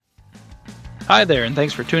Hi there, and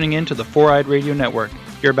thanks for tuning in to the Four-Eyed Radio Network.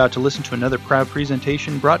 You're about to listen to another proud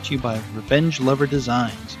presentation brought to you by Revenge Lover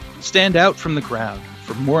Designs. Stand out from the crowd.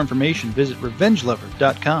 For more information, visit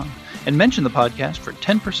revengelover.com and mention the podcast for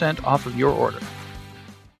 10% off of your order.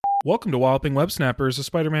 Welcome to Walloping Web Snappers, a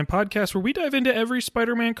Spider-Man podcast where we dive into every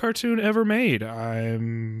Spider-Man cartoon ever made.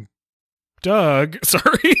 I'm Doug.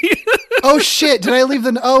 Sorry. Oh shit, did I leave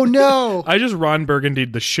the... Oh no. I just Ron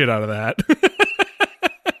Burgundied the shit out of that.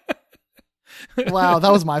 Wow,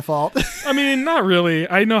 that was my fault. I mean, not really.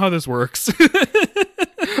 I know how this works.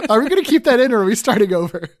 Are we going to keep that in or are we starting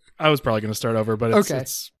over? I was probably going to start over, but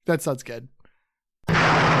it's... That sounds good.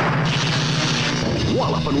 Walloping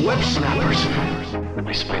Web Snappers.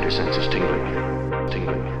 My spider sense is tingling.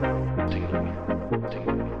 Tingling. Tingling.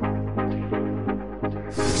 Tingling.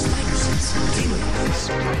 Spider sense tingling.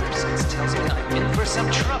 Spider sense tells me I'm in for some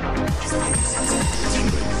trouble. Spider sense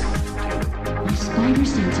tingling. My spider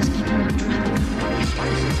sense is picking up trouble.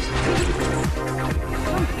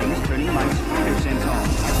 Something's turning my spider sense on.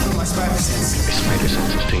 I feel my spider sense. My spider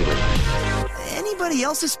sense is tingling. Anybody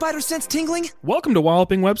else's spider sense tingling? Welcome to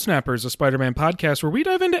Walloping Web Snappers, a Spider-Man podcast where we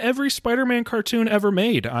dive into every Spider-Man cartoon ever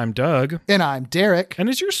made. I'm Doug. And I'm Derek. And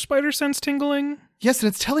is your spider sense tingling? Yes, and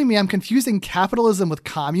it's telling me I'm confusing capitalism with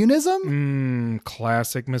communism?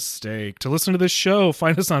 Classic mistake. To listen to this show,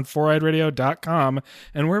 find us on foureyedradio.com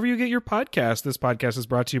and wherever you get your podcast. This podcast is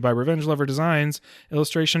brought to you by Revenge Lover Designs,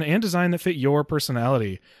 illustration and design that fit your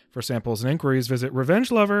personality. For samples and inquiries, visit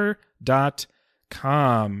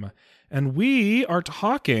revengelover.com. And we are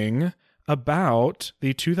talking about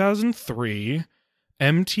the 2003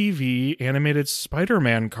 MTV animated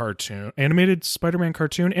Spider-Man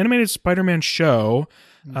show,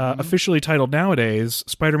 officially titled nowadays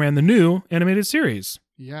Spider-Man the New Animated Series.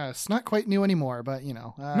 Yes, not quite new anymore, but you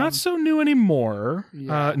know. Not so new anymore.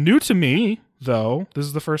 Yeah. New to me, though. This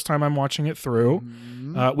is the first time I'm watching it through.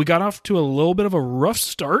 We got off to a little bit of a rough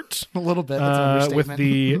start. A little bit, that's an understatement. With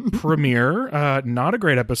the premiere. Not a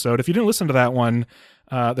great episode. If you didn't listen to that one,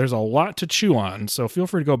 there's a lot to chew on, so feel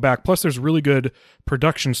free to go back. Plus, there's really good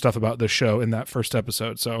production stuff about this show in that first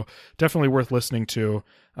episode, so definitely worth listening to.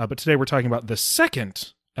 But today we're talking about the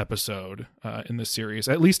second episode in this series,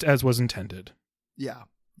 at least as was intended. Yeah.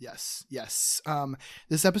 Yes.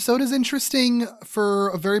 This episode is interesting for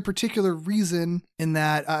a very particular reason in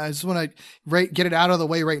that I just want to get it out of the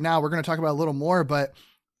way right now. We're going to talk about it a little more, but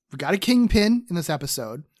we got a Kingpin in this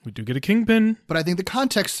episode. We do get a Kingpin. But I think the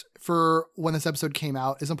context for when this episode came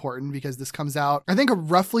out is important because this comes out, I think,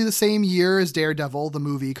 roughly the same year as Daredevil, the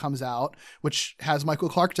movie, comes out, which has Michael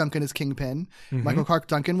Clarke Duncan as Kingpin. Michael Clarke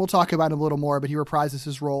Duncan, we'll talk about him a little more, but he reprises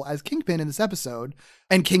his role as Kingpin in this episode.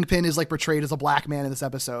 And Kingpin is portrayed as a black man in this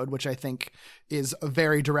episode, which I think is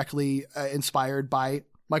very directly inspired by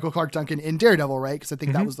Michael Clarke Duncan in Daredevil, right? Because I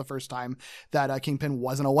think that was the first time that Kingpin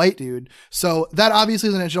wasn't a white dude. So that obviously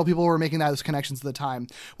is intentional. People were making those connections at the time.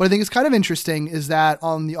 What I think is kind of interesting is that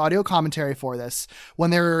on the audio commentary for this,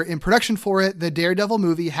 when they were in production for it, the Daredevil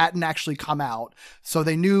movie hadn't actually come out. So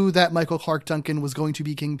they knew that Michael Clarke Duncan was going to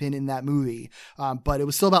be Kingpin in that movie. But it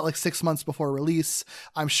was still about 6 months before release.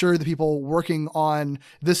 I'm sure the people working on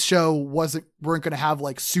this show weren't going to have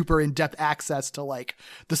super in-depth access to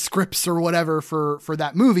the scripts or whatever for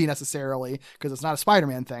that movie necessarily, because it's not a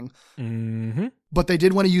Spider-Man thing. But they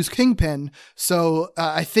did want to use Kingpin. So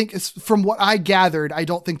I think from what I gathered, I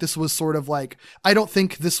don't think this was I don't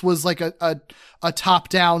think this was a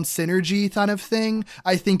top-down synergy kind of thing.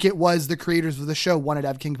 I think it was the creators of the show wanted to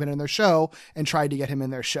have Kingpin in their show and tried to get him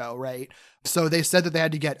in their show, right? So they said that they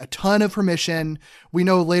had to get a ton of permission. We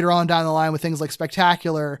know later on down the line with things like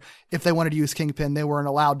Spectacular, if they wanted to use Kingpin, they weren't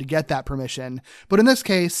allowed to get that permission. But in this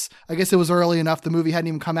case, I guess it was early enough. The movie hadn't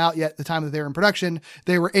even come out yet at the time that they were in production.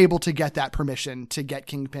 They were able to get that permission to get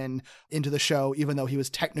Kingpin into the show, even though he was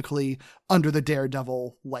technically under the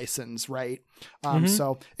Daredevil license, right?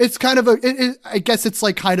 So it's kind of I guess it's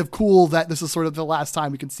kind of cool that this is sort of the last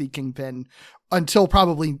time we can see Kingpin until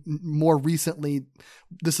probably more recently.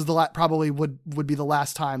 This is probably would be the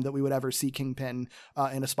last time that we would ever see Kingpin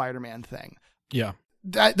in a Spider-Man thing. Yeah.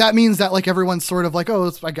 That means that everyone's sort of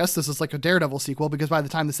oh, I guess this is a Daredevil sequel, because by the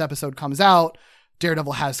time this episode comes out,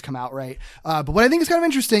 Daredevil has come out, right? But what I think is kind of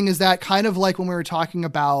interesting is that kind of when we were talking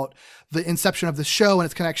about the inception of the show and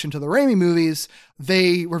its connection to the Raimi movies,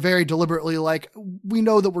 they were very deliberately like, we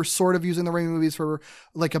know that we're sort of using the Raimi movies for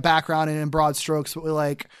like a background and in broad strokes, but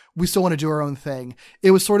we still want to do our own thing.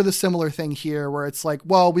 It was sort of the similar thing here where it's like,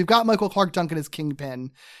 well, we've got Michael Clarke Duncan as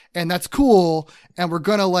Kingpin, and that's cool. And we're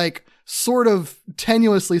going to like sort of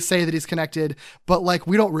tenuously say that he's connected, but like,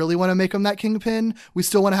 we don't really want to make him that Kingpin. We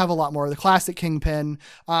still want to have a lot more of the classic Kingpin.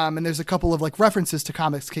 And there's a couple of like references to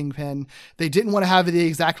comics Kingpin. They didn't want to have the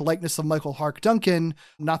exact likeness of Michael Clarke Duncan.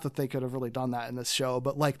 Not that they could have really done that in this show,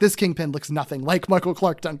 but like this Kingpin looks nothing like Michael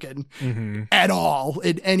Clarke Duncan at all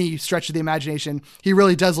in any stretch of the imagination. He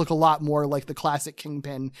really does look a lot more like the classic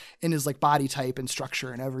Kingpin in his like body type and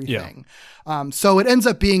structure and everything. So it ends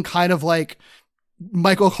up being kind of like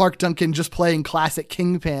Michael Clarke Duncan just playing classic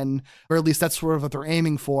Kingpin, or at least that's sort of what they're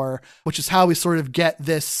aiming for, which is how we sort of get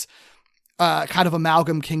this kind of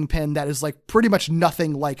amalgam Kingpin that is like pretty much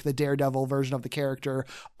nothing like the Daredevil version of the character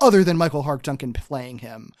other than Michael Clarke Duncan playing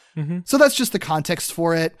him. So that's just the context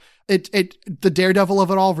for it. The Daredevil of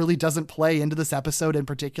it all really doesn't play into this episode in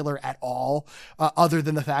particular at all, other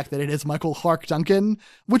than the fact that it is Michael Clarke Duncan,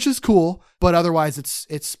 which is cool, but otherwise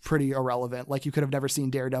it's pretty irrelevant. Like you could have never seen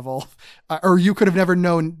Daredevil, or you could have never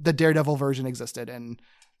known the Daredevil version existed and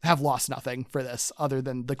have lost nothing for this other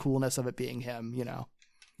than the coolness of it being him, you know?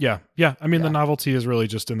 Yeah. I mean, the novelty is really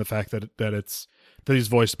just in the fact that he's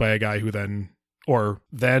voiced by a guy who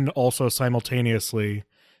then also simultaneously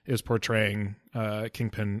is portraying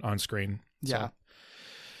Kingpin on screen. Yeah. So,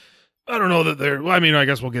 I don't know that I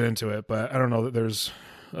guess we'll get into it, but I don't know that there's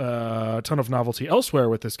a ton of novelty elsewhere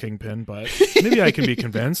with this Kingpin, but maybe I can be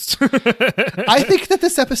convinced. I think that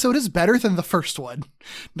this episode is better than the first one.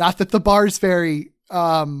 Not that the bar is very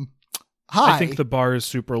high. I think the bar is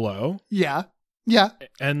super low. Yeah.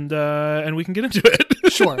 And we can get into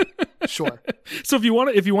it. Sure. So if you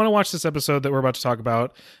want to watch this episode that we're about to talk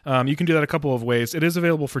about, you can do that a couple of ways. It is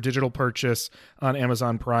available for digital purchase on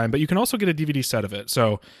Amazon Prime, but you can also get a DVD set of it.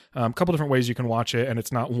 So a couple different ways you can watch it, and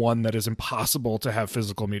it's not one that is impossible to have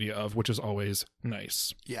physical media of, which is always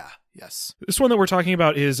nice. Yeah. Yes. This one that we're talking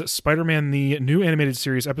about is Spider-Man, the new animated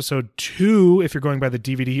series, episode 2, if you're going by the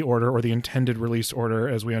DVD order or the intended release order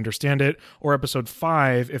as we understand it, or episode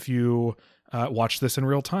 5 if you watched this in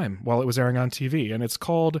real time while it was airing on TV, and it's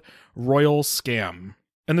called Royal Scam.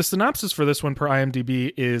 And the synopsis for this one per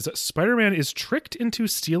IMDb is Spider-Man is tricked into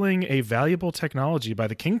stealing a valuable technology by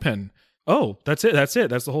the Kingpin. Oh, that's it. That's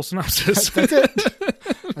the whole synopsis. That's it.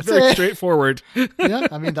 That's Very straightforward. Yeah,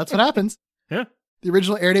 I mean, that's what happens. Yeah. The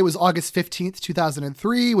original air date was August 15th,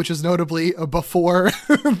 2003, which is notably before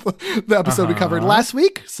the episode we covered last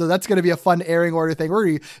week. So that's going to be a fun airing order thing.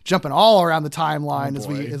 We're jumping all around the timeline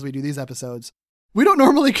as we do these episodes. We don't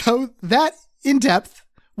normally go that in depth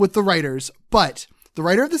with the writers, but the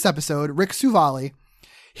writer of this episode, Rick Suvali,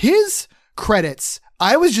 his credits,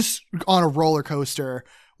 I was just on a roller coaster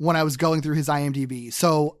when I was going through his IMDb.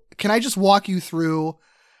 So can I just walk you through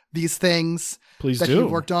these things Please that do. he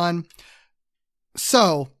worked on?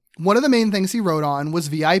 So one of the main things he wrote on was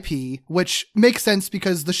VIP, which makes sense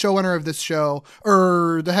because the showrunner of this show,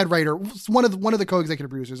 or the head writer, one of the co-executive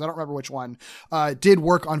producers, I don't remember which one, did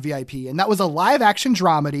work on VIP, and that was a live action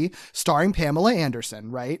dramedy starring Pamela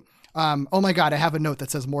Anderson, right? Oh my God, I have a note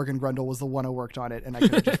that says Morgan Grundle was the one who worked on it, and I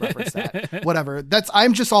could have just referenced that. Whatever.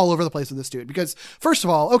 I'm just all over the place with this dude because, first of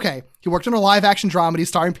all, okay, he worked on a live action dramedy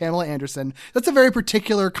starring Pamela Anderson. That's a very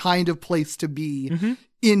particular kind of place to be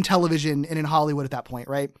in television and in Hollywood at that point,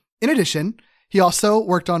 right? In addition, he also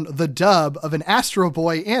worked on the dub of an Astro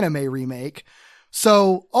Boy anime remake.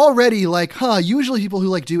 So already usually people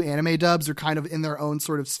who do anime dubs are kind of in their own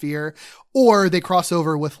sort of sphere, or they cross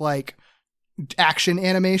over with action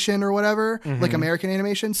animation or whatever, like American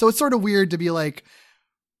animation. So it's sort of weird to be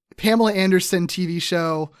Pamela Anderson TV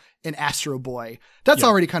show and Astro Boy. That's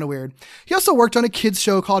already kind of weird. He also worked on a kids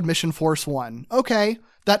show called Mission Force 1. Okay.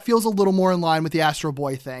 That feels a little more in line with the Astro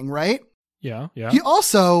Boy thing, right? Yeah. He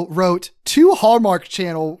also wrote 2 Hallmark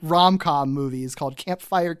Channel rom-com movies called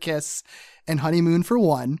Campfire Kiss and Honeymoon for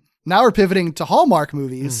One. Now we're pivoting to Hallmark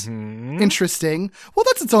movies. Interesting. Well,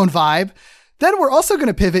 that's its own vibe. Then we're also going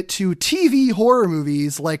to pivot to TV horror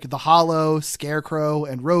movies like The Hollow, Scarecrow,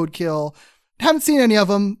 and Roadkill. Haven't seen any of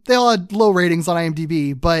them. They all had low ratings on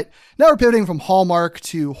IMDb, but now we're pivoting from Hallmark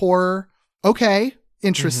to horror. Okay,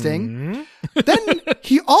 interesting. Then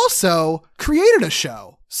he also created a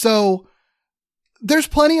show. So there's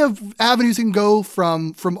plenty of avenues you can go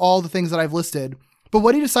from all the things that I've listed. But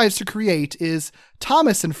what he decides to create is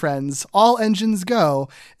Thomas and Friends, All Engines Go,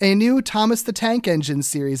 a new Thomas the Tank Engine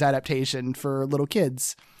series adaptation for little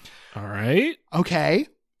kids. All right. Okay.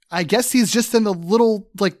 I guess he's just in the little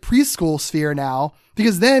like preschool sphere now,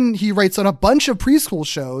 because then he writes on a bunch of preschool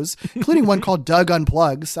shows, including one called Doug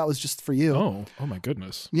Unplugs. That was just for you. Oh my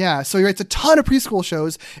goodness. Yeah. So he writes a ton of preschool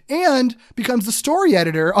shows and becomes the story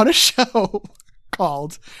editor on a show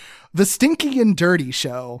called The Stinky and Dirty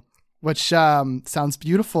Show, which sounds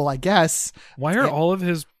beautiful, I guess. Why are all of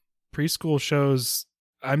his preschool shows?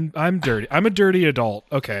 I'm dirty. I'm a dirty adult.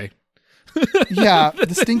 Okay. Yeah,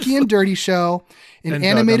 The Stinky and Dirty Show, an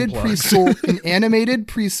animated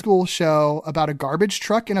preschool show about a garbage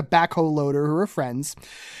truck and a backhoe loader who are friends,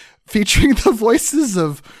 featuring the voices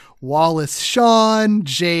of Wallace Shawn,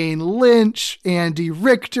 Jane Lynch, Andy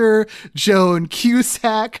Richter, Joan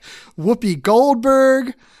Cusack, Whoopi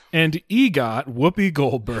Goldberg, and EGOT Whoopi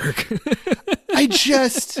Goldberg.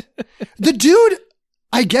 The dude,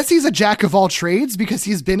 I guess he's a jack of all trades because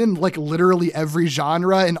he's been in like literally every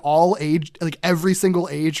genre and all age, like every single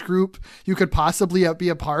age group you could possibly be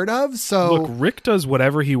a part of. So look, Rick does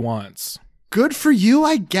whatever he wants. Good for you,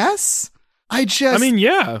 I guess.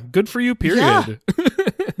 Yeah, good for you, period. Yeah.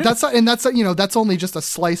 That's only just a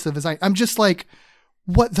slice of his. I'm just like,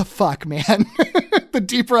 what the fuck, man? The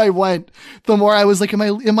deeper I went, the more I was like, am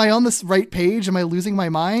I on this right page? Am I losing my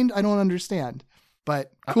mind? I don't understand.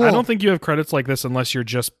 But cool. I don't think you have credits like this unless you're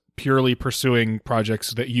just purely pursuing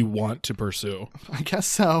projects that you want to pursue. I guess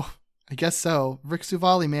so. Rick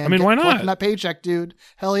Suvali, man. I mean, why not? Collecting that paycheck, dude.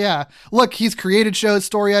 Hell yeah. Look, he's created shows,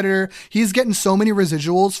 story editor. He's getting so many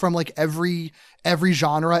residuals from like every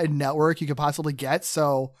genre and network you could possibly get.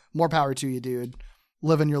 So more power to you, dude.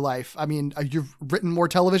 Living your life. I mean, you've written more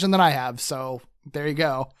television than I have. So there you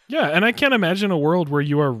go. Yeah. And I can't imagine a world where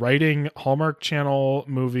you are writing Hallmark Channel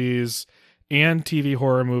movies and TV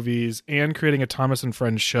horror movies and creating a Thomas and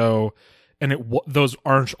Friends show, and those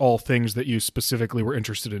aren't all things that you specifically were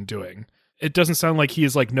interested in doing. It doesn't sound like he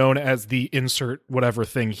is like known as the insert whatever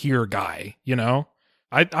thing here guy, you know?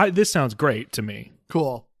 This sounds great to me.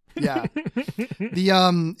 Cool. Yeah.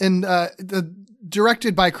 The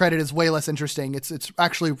directed by credit is way less interesting. It's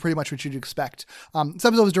actually pretty much what you'd expect. This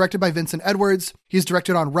episode was directed by Vincent Edwards. He's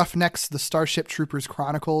directed on Roughnecks, the Starship Troopers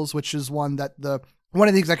Chronicles, which is one of the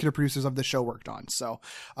executive producers of the show worked on. So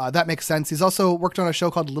that makes sense. He's also worked on a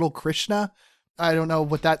show called Little Krishna. I don't know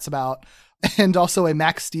what that's about. And also a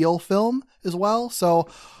Max Steel film as well. So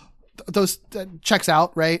those checks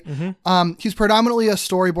out, right? Mm-hmm. He's predominantly a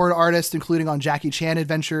storyboard artist, including on Jackie Chan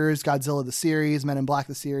Adventures, Godzilla the series, Men in Black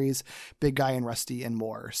the series, Big Guy and Rusty, and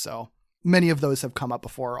more. So many of those have come up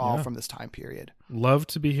before, all from this time period. Love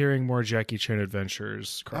to be hearing more Jackie Chan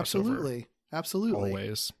Adventures crossover. Absolutely.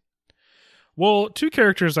 Always. Well, two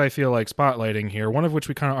characters I feel like spotlighting here, one of which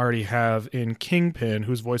we kind of already have in Kingpin,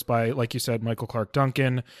 who's voiced by, like you said, Michael Clark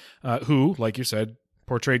Duncan, who, like you said,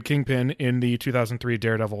 portrayed Kingpin in the 2003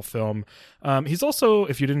 Daredevil film. He's also,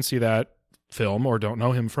 if you didn't see that film or don't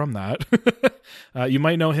know him from that, you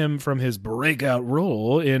might know him from his breakout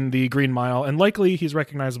role in The Green Mile, and likely he's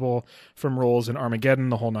recognizable from roles in Armageddon,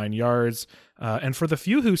 The Whole Nine Yards. And for the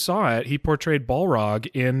few who saw it, he portrayed Balrog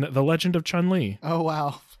in The Legend of Chun-Li. Oh,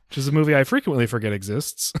 wow. Which is a movie I frequently forget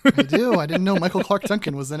exists. I do. I didn't know Michael Clark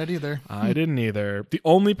Duncan was in it either. I didn't either. The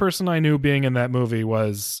only person I knew being in that movie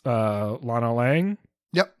was Lana Lang.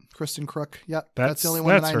 Yep. Kristen Crook. Yep. That's the only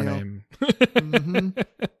one that I knew. That's her name.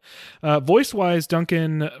 Mm-hmm. Voice-wise,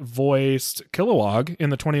 Duncan voiced Kilowog in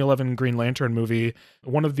the 2011 Green Lantern movie,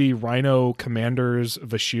 one of the Rhino commanders,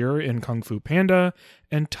 Vashir in Kung Fu Panda,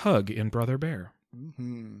 and Tug in Brother Bear.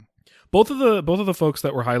 Mm-hmm. Both of the folks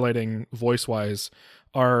that we're highlighting voice-wise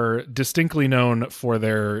are distinctly known for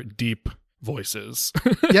their deep voices.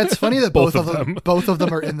 Yeah, it's funny that both of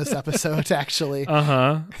them are in this episode, actually.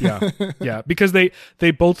 Yeah, because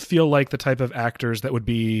they both feel like the type of actors that would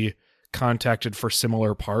be contacted for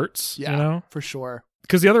similar parts. Yeah, you know? For sure.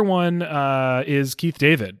 Because the other one is Keith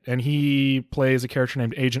David, and he plays a character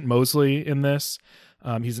named Agent Mosley in this.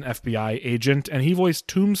 He's an FBI agent, and he voiced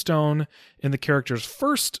Tombstone in the character's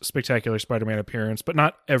first Spectacular Spider-Man appearance, but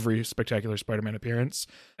not every Spectacular Spider-Man appearance.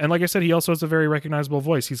 And like I said, he also has a very recognizable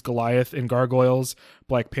voice. He's Goliath in Gargoyles,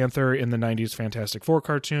 Black Panther in the 90s Fantastic Four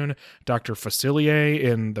cartoon, Dr. Facilier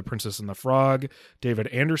in The Princess and the Frog, David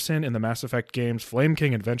Anderson in the Mass Effect games, Flame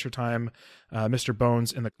King Adventure Time, Mr.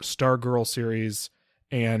 Bones in the Stargirl series,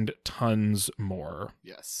 and tons more.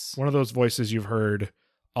 Yes. One of those voices you've heard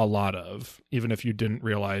a lot of, even if you didn't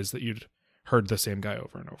realize that you'd heard the same guy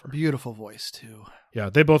over and over. Beautiful voice too. Yeah,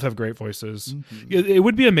 they both have great voices. Mm-hmm. It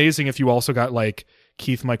would be amazing if you also got like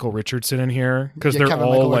Keith Michael Richardson in here, because they're Kevin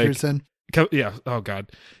all Michael like Richardson. Yeah. Oh God.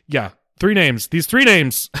 Yeah. 3 names. These 3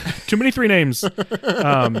 names. Too many 3 names.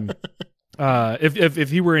 If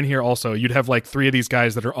he were in here also, you'd have like 3 of these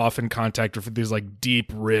guys that are off in contact with these like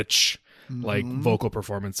deep, rich, like vocal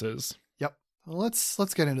performances. Yep. Well,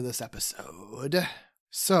 let's get into this episode.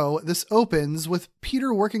 So this opens with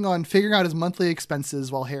Peter working on figuring out his monthly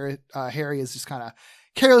expenses while Harry is just kind of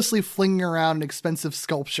carelessly flinging around an expensive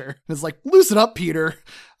sculpture. And it's like, loosen up, Peter.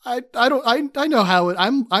 I know how it.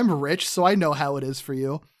 I'm rich, so I know how it is for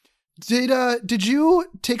you. Did you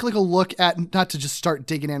take like a look at, not to just start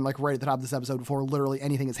digging in like right at the top of this episode before literally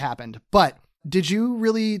anything has happened, but did you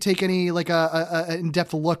really take any like a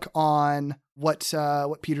in-depth look on what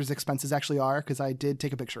Peter's expenses actually are? Because I did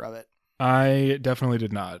take a picture of it. I definitely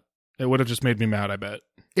did not. It would have just made me mad, I bet.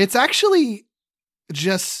 It's actually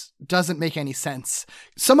just doesn't make any sense.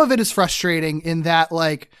 Some of it is frustrating in that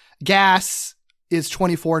like gas is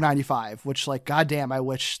 $24.95, which like, goddamn, I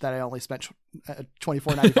wish that I only spent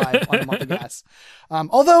 $24.95 on a month of gas.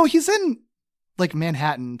 Although he's in like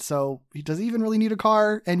Manhattan, so does he even really need a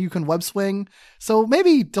car? And you can web swing. So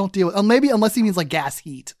maybe don't deal with, maybe unless he means like gas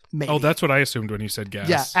heat. Maybe. Oh, that's what I assumed when you said gas.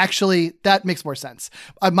 Yeah, actually, that makes more sense.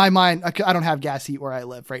 My mind, I don't have gas heat where I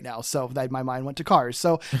live right now, so my mind went to cars.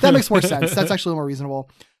 So that makes more sense. That's actually more reasonable.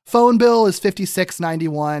 Phone bill is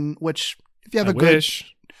 $56.91, which if you have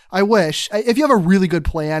I wish. If you have a really good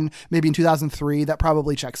plan, maybe in 2003, that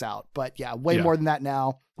probably checks out. But yeah, way more than that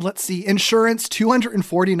now. Let's see. Insurance,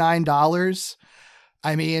 $249.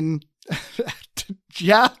 I mean,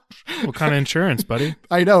 yeah. What kind of insurance, buddy?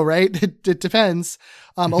 I know, right? It depends.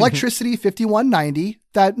 Electricity, $51.90.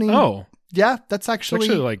 That means, yeah, that's actually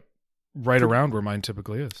like right around where mine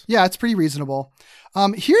typically is. Yeah, it's pretty reasonable.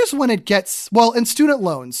 Here's when it gets, well, in student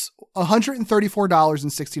loans,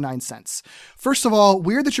 $134.69. First of all,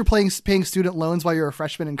 weird that you're paying student loans while you're a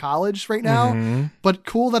freshman in college right now, but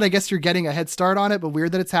cool that I guess you're getting a head start on it, but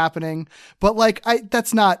weird that it's happening. But like,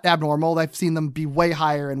 that's not abnormal. I've seen them be way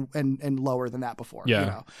higher and lower than that before. Yeah. You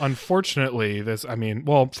know? Unfortunately,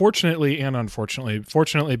 fortunately and unfortunately,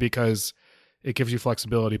 fortunately, because it gives you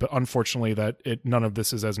flexibility, but unfortunately that none of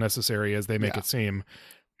this is as necessary as they make it seem.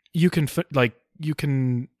 You can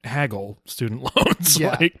haggle student loans,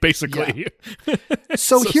 like basically. Yeah.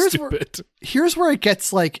 So here's where it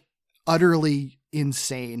gets like utterly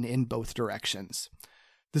insane in both directions.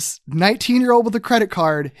 This 19-year-old with a credit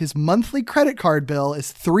card, his monthly credit card bill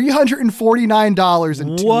is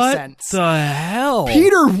 $349.02. What the hell?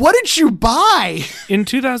 Peter, what did you buy? In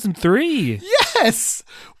 2003? Yes.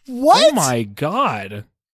 What? Oh my God.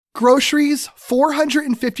 Groceries,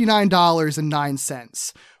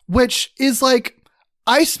 $459.09, which is like,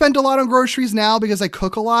 I spend a lot on groceries now because I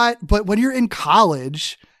cook a lot, but when you're in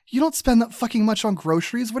college, you don't spend that fucking much on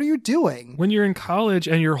groceries. What are you doing? When you're in college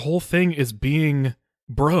and your whole thing is being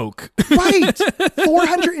broke. Right.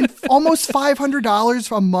 Almost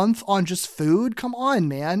 $500 a month on just food. Come on,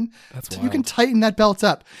 man. That's wild. You can tighten that belt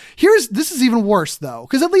up. This is even worse though,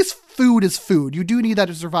 because at least food is food. You do need that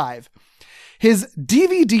to survive. His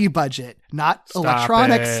DVD budget, not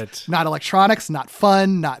electronics, not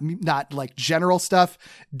fun, not like general stuff.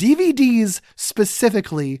 DVDs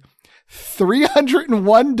specifically,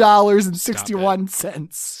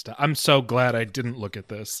 $301.61. I'm so glad I didn't look at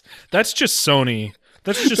this. That's just Sony.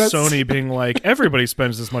 That's Sony being like, everybody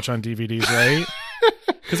spends this much on DVDs, right?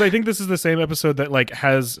 Because I think this is the same episode that like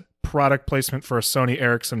has product placement for a Sony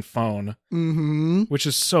Ericsson phone, which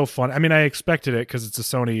is so fun. I mean, I expected it because it's a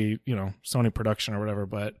Sony, Sony production or whatever,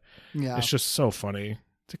 but it's just so funny.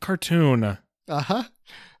 It's a cartoon.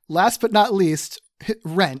 Last but not least,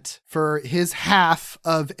 rent for his half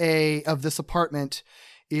of this apartment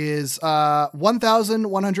is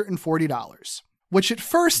 $1,140, which at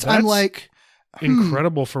first I'm like,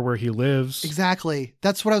 incredible for where he lives. Exactly.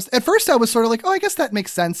 That's what at first I was sort of like, oh, I guess that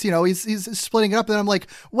makes sense. He's splitting it up. And then I'm like,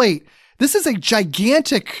 wait, this is a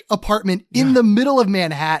gigantic apartment in the middle of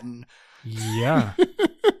Manhattan. Yeah.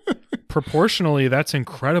 Proportionally, that's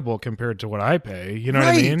incredible compared to what I pay. You know what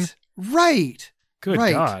I mean? Right. Good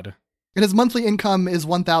God. And his monthly income is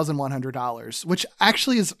 $1,100, which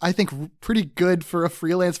actually is, I think, pretty good for a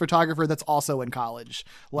freelance photographer that's also in college.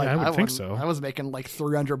 Like, I would think so. I was making like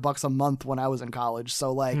 $300 a month when I was in college.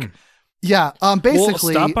 So like, basically.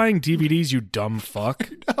 Well, stop buying DVDs, you dumb fuck.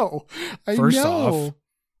 No, First off,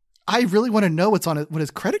 I really want to know what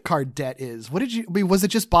his credit card debt is. Was it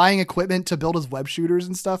just buying equipment to build his web shooters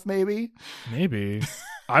and stuff? Maybe.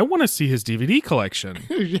 I want to see his DVD collection.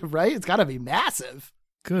 Right? It's got to be massive.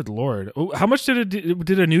 Good Lord. How much did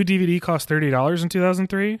a new DVD cost? $30 in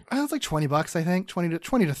 2003? It was like $20, I think. 20 to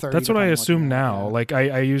 30. That's what I assume now. Yeah. Like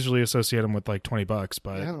I usually associate them with like $20,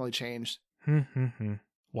 but it hasn't really changed.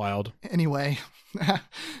 Wild. Anyway,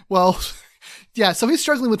 well, Yeah, so he's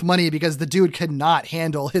struggling with money because the dude cannot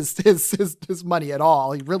handle his money at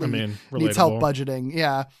all. He really needs help budgeting.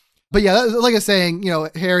 Yeah. But yeah, like I was saying,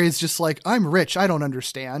 Harry's just like, I'm rich. I don't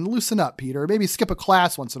understand. Loosen up, Peter. Maybe skip a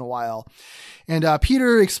class once in a while. And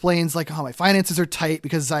Peter explains like, oh, my finances are tight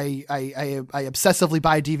because I obsessively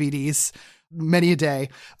buy DVDs many a day.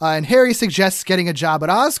 And Harry suggests getting a job at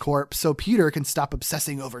Oscorp so Peter can stop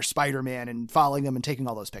obsessing over Spider-Man and following him and taking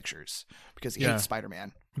all those pictures because he hates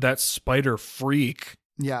Spider-Man. That spider freak.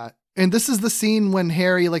 Yeah. And this is the scene when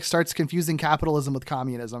Harry like starts confusing capitalism with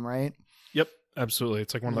communism, right? Yep, absolutely.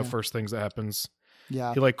 It's like one of the first things that happens.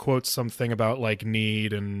 Yeah. He like quotes something about like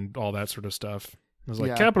need and all that sort of stuff. It was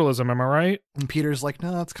like, capitalism, am I right? And Peter's like,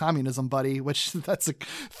 no, it's communism, buddy, which that's a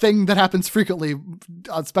thing that happens frequently,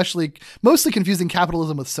 especially mostly confusing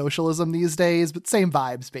capitalism with socialism these days, but same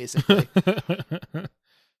vibes, basically.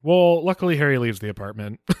 Well, luckily Harry leaves the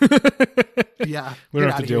apartment. Yeah. We don't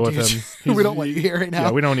have to deal with him. We don't want you here right now.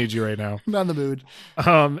 Yeah, we don't need you right now. Not in the mood.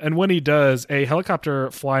 And when he does, a helicopter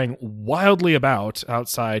flying wildly about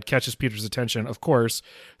outside catches Peter's attention, of course.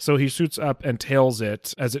 So he suits up and tails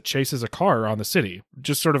it as it chases a car around the city.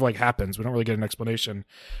 Just sort of like happens. We don't really get an explanation.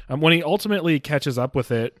 When he ultimately catches up with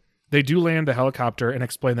it, they do land the helicopter and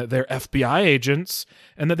explain that they're FBI agents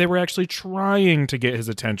and that they were actually trying to get his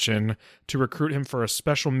attention to recruit him for a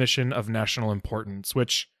special mission of national importance,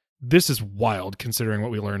 which this is wild considering what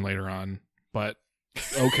we learn later on, but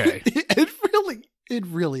okay. It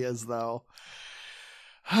really is though.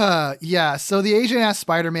 Yeah. So the agent asks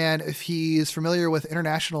Spider-Man if he's familiar with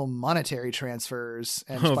international monetary transfers,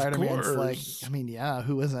 and Spider-Man's like, I mean, yeah,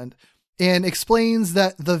 who isn't? And explains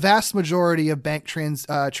that the vast majority of bank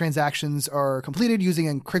transactions are completed using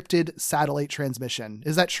encrypted satellite transmission.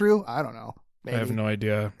 Is that true? I don't know. Maybe. I have no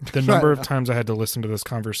idea. The number of times I had to listen to this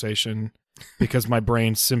conversation because my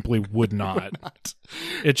brain simply would not.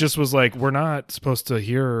 It just was like, we're not supposed to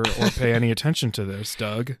hear or pay any attention to this,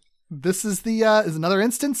 Doug. This is is another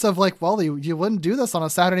instance of like, well, you wouldn't do this on a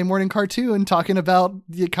Saturday morning cartoon talking about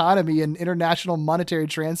the economy and international monetary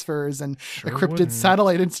transfers and encrypted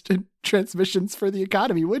satellite transmissions for the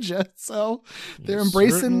economy, would you? So they're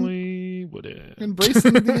embracing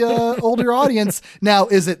the older audience. Now,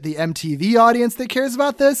 is it the MTV audience that cares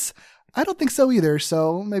about this? I don't think so either.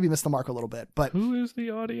 So maybe missed the mark a little bit, but who is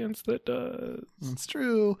the audience that does? That's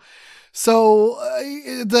true. So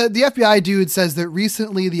the FBI dude says that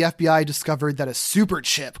recently the FBI discovered that a super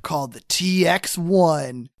chip called the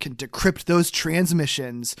TX1 can decrypt those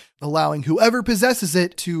transmissions, allowing whoever possesses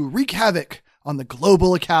it to wreak havoc on the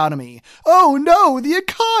global economy. Oh no, the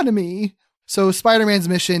economy! So Spider-Man's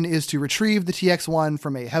mission is to retrieve the TX1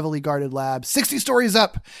 from a heavily guarded lab 60 stories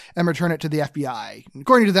up and return it to the FBI. And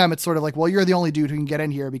according to them, it's sort of like, well, you're the only dude who can get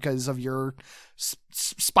in here because of your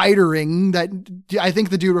spidering that I think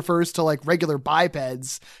the dude refers to like regular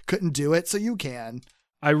bipeds couldn't do it. So you can.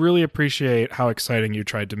 I really appreciate how exciting you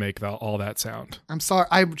tried to make all that sound. I'm sorry.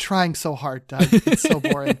 I'm trying so hard, Doug. It's so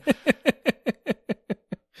boring.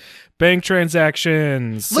 Bank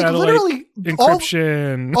transactions, like literally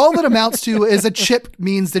encryption. All that amounts to is a chip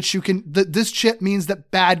means that this chip means that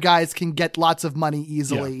bad guys can get lots of money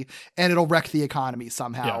easily and it'll wreck the economy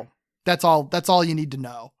somehow. Yeah. That's all you need to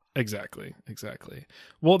know. Exactly.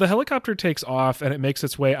 Well, the helicopter takes off and it makes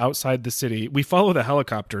its way outside the city. We follow the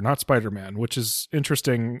helicopter, not Spider-Man, which is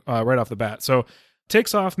interesting right off the bat. So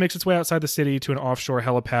takes off, makes its way outside the city to an offshore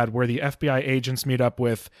helipad where the FBI agents meet up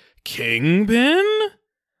with Kingpin.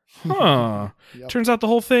 Huh. Yep. Turns out the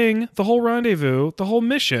whole thing, the whole rendezvous, the whole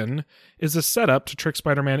mission is a setup to trick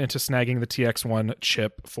Spider-Man into snagging the TX1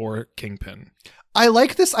 chip for Kingpin. I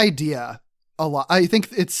like this idea a lot. I think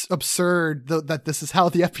it's absurd that this is how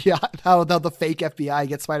the FBI, how the fake FBI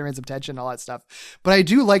gets Spider-Man's attention and all that stuff. But I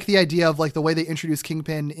do like the idea of like the way they introduce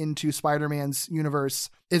Kingpin into Spider-Man's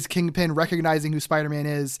universe is Kingpin recognizing who Spider-Man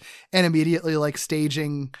is and immediately like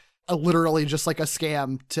staging literally just like a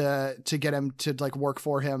scam to get him to like work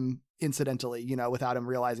for him incidentally, without him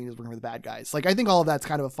realizing he's working with the bad guys. Like, I think all of that's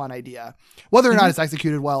kind of a fun idea. Whether or not it's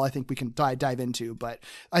executed well, I think we can dive into, but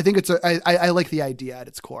I think I like the idea at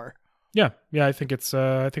its core. Yeah. I think it's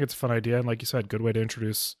a fun idea. And like you said, good way to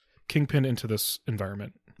introduce Kingpin into this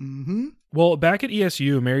environment. Mm-hmm. Well, back at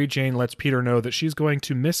ESU, Mary Jane lets Peter know that she's going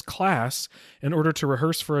to miss class in order to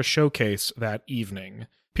rehearse for a showcase that evening.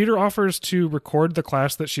 Peter offers to record the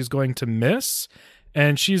class that she's going to miss,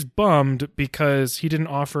 and she's bummed because he didn't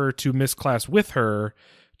offer to miss class with her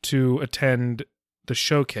to attend the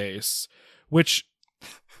showcase, which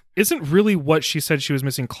isn't really what she said she was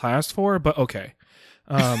missing class for, but okay.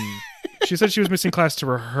 She said she was missing class to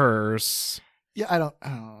rehearse. Yeah, I don't.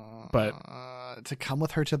 But to come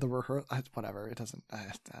with her to the rehearsal. Whatever. It doesn't. I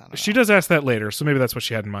don't know. She does ask that later, so maybe that's what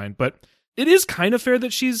she had in mind. But it is kind of fair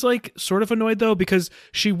that she's like sort of annoyed though, because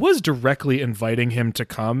she was directly inviting him to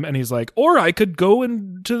come, and he's like, or I could go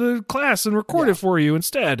into the class and record it for you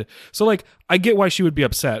instead. So like, I get why she would be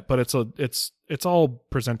upset, but it's all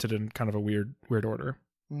presented in kind of a weird order.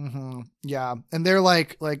 Mm-hmm. Yeah. And they're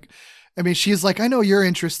like, I mean, she's like, I know you're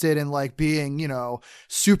interested in like being, you know,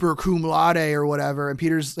 super cum laude or whatever. And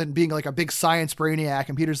Peter's and being like a big science brainiac.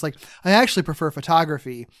 And Peter's like, I actually prefer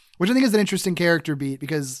photography, which I think is an interesting character beat,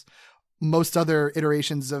 because most other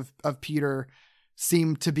iterations of Peter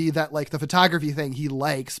seem to be that like the photography thing he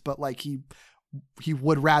likes, but like he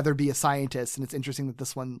would rather be a scientist. And it's interesting that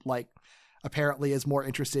this one like apparently is more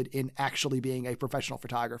interested in actually being a professional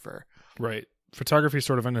photographer. Right. Photography is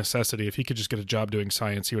sort of a necessity. If he could just get a job doing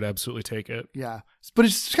science, he would absolutely take it. Yeah. But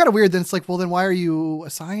it's kind of weird. Then it's like, well, then why are you a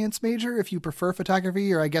science major if you prefer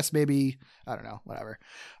photography? Or I guess maybe, I don't know, whatever.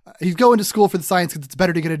 He's going to school for the science because it's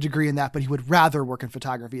better to get a degree in that, but he would rather work in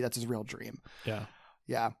photography. That's his real dream. Yeah.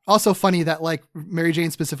 Yeah. Also funny that like Mary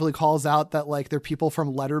Jane specifically calls out that like there are people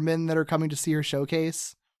from Letterman that are coming to see her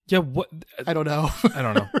showcase. Yeah. What? I don't know. I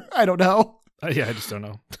don't know. I don't know. Yeah, I just don't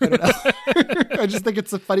know. I don't know. I just think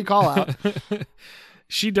it's a funny call out.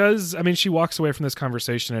 She does. I mean, she walks away from this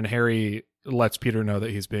conversation, and Harry lets Peter know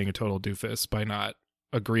that he's being a total doofus by not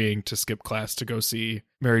agreeing to skip class to go see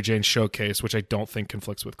Mary Jane's showcase, which I don't think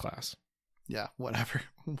conflicts with class. Yeah, whatever.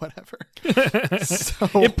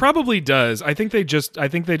 So, it probably does. I think they just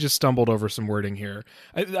stumbled over some wording here.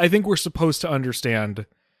 I think we're supposed to understand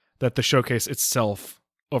that the showcase itself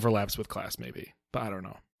overlaps with class, maybe, but I don't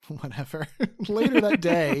know. Whatever. Later that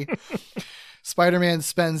day, Spider-Man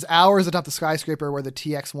spends hours atop the skyscraper where the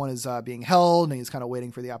TX-1 is being held, and he's kind of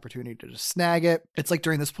waiting for the opportunity to just snag it. It's like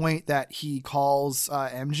during this point that he calls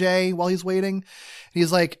MJ while he's waiting. And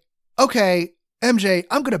he's like, okay, MJ,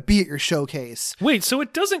 I'm going to be at your showcase. Wait, so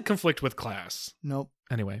it doesn't conflict with class? Nope.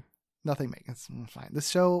 Anyway. Nothing makes it fine. This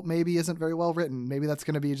show maybe isn't very well written. Maybe that's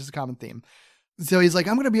going to be just a common theme. So he's like,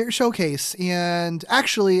 I'm going to be at your showcase. And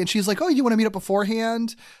she's like, oh, you want to meet up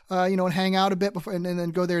beforehand, and hang out a bit before and then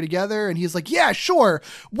go there together. And he's like, yeah, sure.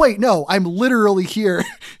 Wait, no, I'm literally here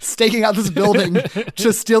staking out this building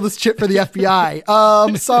to steal this chip for the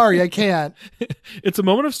FBI. Sorry, I can't. It's a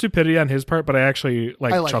moment of stupidity on his part, but I actually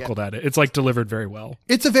chuckled at it. It's like delivered very well.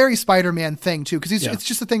 It's a very Spider-Man thing too. Cause it's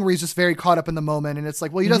just a thing where he's just very caught up in the moment. And it's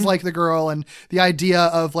like, well, he does like the girl, and the idea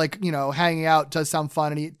of hanging out does sound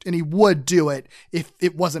fun. And he would do it if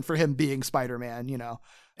it wasn't for him being Spider-Man,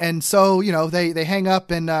 And so, they hang up,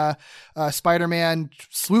 and Spider-Man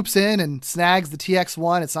swoops in and snags the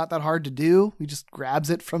TX-1. It's not that hard to do. He just grabs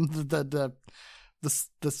it from the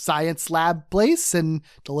science lab place and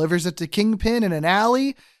delivers it to Kingpin in an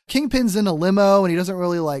alley. Kingpin's in a limo, and he doesn't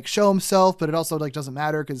really show himself, but it also doesn't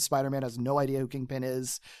matter because Spider-Man has no idea who Kingpin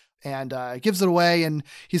is, and gives it away. And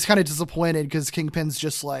he's kind of disappointed because Kingpin's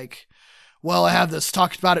just like, well, I have this,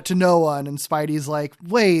 talked about it to no one. And Spidey's like,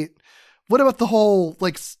 wait, what about the whole,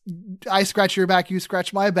 I scratch your back, you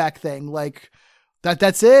scratch my back thing?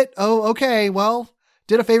 That's it? Oh, okay. Well,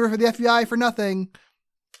 did a favor for the FBI for nothing.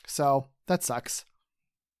 So that sucks.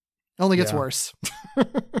 Only gets worse.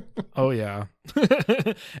 Oh, yeah.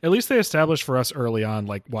 At least they established for us early on,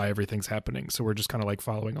 why everything's happening. So we're just kind of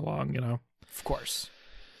following along, Of course.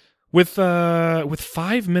 With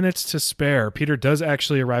 5 minutes to spare, Peter does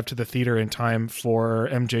actually arrive to the theater in time for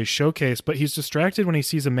MJ's showcase, but he's distracted when he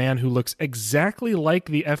sees a man who looks exactly like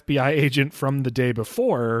the FBI agent from the day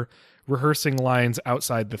before rehearsing lines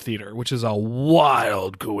outside the theater, which is a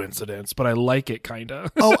wild coincidence, but I like it kind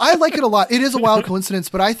of. Oh, I like it a lot. It is a wild coincidence,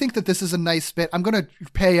 but I think that this is a nice bit. I'm going to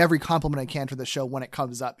pay every compliment I can for the show when it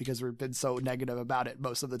comes up because we've been so negative about it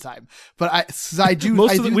most of the time. But I do.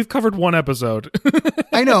 We've covered one episode.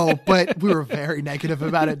 I know, but we were very negative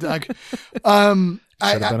about it, Doug.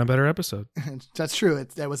 Should have been a better episode. That's true.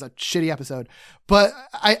 That was a shitty episode, but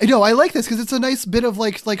I like this because it's a nice bit of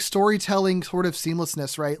like storytelling sort of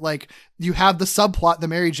seamlessness, right? You have the subplot, the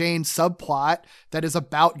Mary Jane subplot that is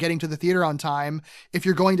about getting to the theater on time. If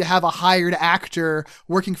you're going to have a hired actor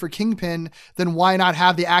working for Kingpin, then why not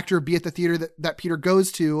have the actor be at the theater that Peter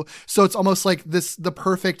goes to? So it's almost like the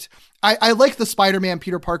perfect. I like the Spider-Man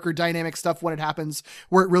Peter Parker dynamic stuff when it happens,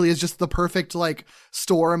 where it really is just the perfect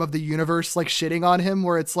storm of the universe shitting on him,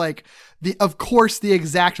 where it's of course the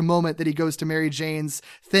exact moment that he goes to Mary Jane's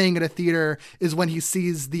thing at a theater is when he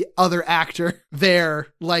sees the other actor there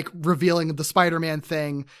revealing the Spider-Man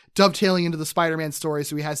thing, dovetailing into the Spider-Man story,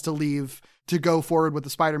 so he has to leave to go forward with the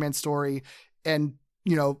Spider-Man story. And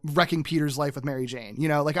wrecking Peter's life with Mary Jane.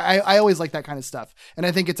 Like I always like that kind of stuff. And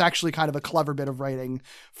I think it's actually kind of a clever bit of writing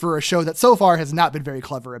for a show that so far has not been very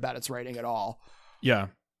clever about its writing at all. Yeah.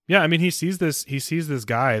 Yeah, I mean, he sees this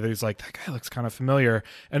guy that he's like, that guy looks kind of familiar.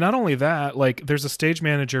 And not only that, like, there's a stage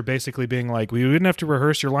manager basically being like, we wouldn't have to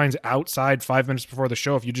rehearse your lines outside 5 minutes before the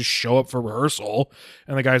show if you just show up for rehearsal.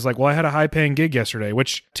 And the guy's like, well, I had a high-paying gig yesterday,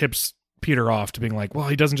 which tips Peter off to being like, well,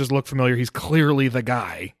 he doesn't just look familiar, he's clearly the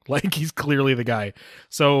guy. Like, he's clearly the guy.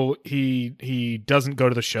 So he doesn't go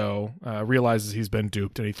to the show, realizes he's been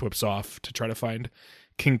duped, and he whips off to try to find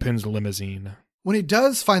Kingpin's limousine. When he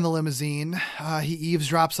does find the limousine, he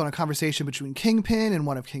eavesdrops on a conversation between Kingpin and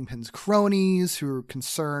one of Kingpin's cronies who are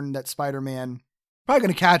concerned that Spider-Man probably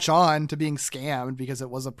going to catch on to being scammed because it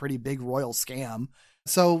was a pretty big royal scam.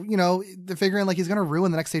 So, they're figuring like he's going to ruin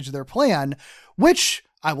the next stage of their plan, which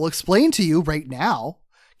I will explain to you right now.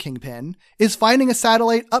 Kingpin is finding a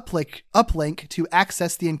satellite uplink to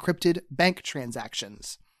access the encrypted bank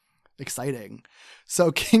transactions. Exciting.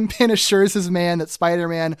 So Kingpin assures his man that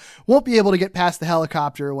Spider-Man won't be able to get past the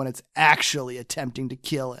helicopter when it's actually attempting to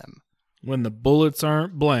kill him. When the bullets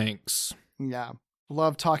aren't blanks. Yeah.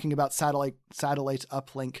 Love talking about satellite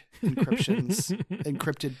uplink encryptions,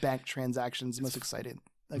 encrypted bank transactions. Most exciting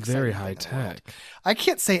Very high tech. I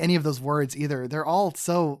can't say any of those words either. They're all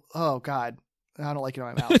so, oh God, I don't like it in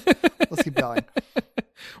my mouth. Let's keep going.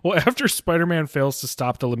 Well, after Spider-Man fails to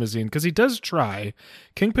stop the limousine, because he does try,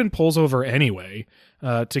 Kingpin pulls over anyway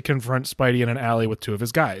to confront Spidey in an alley with two of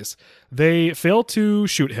his guys. They fail to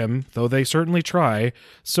shoot him, though they certainly try,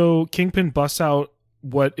 so Kingpin busts out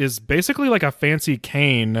what is basically like a fancy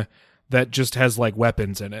cane that just has like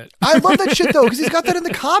weapons in it. I love that shit though, because he's got that in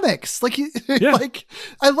the comics. Like, like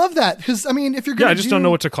I love that because I mean, if you're gonna, I just don't know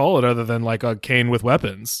what to call it other than like a cane with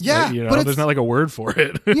weapons. Yeah, like, but there's not like a word for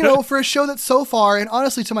it. For a show that so far, and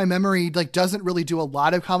honestly, to my memory, like doesn't really do a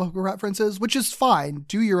lot of comic book references, which is fine.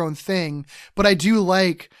 Do your own thing, but I do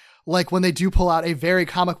like when they do pull out a very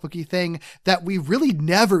comic booky thing that we really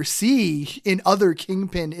never see in other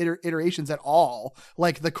Kingpin iterations at all.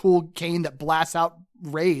 Like the cool cane that blasts out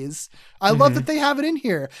rays. I love that they have it in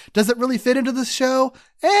here. Does it really fit into this show?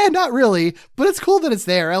 Not really, but it's cool that it's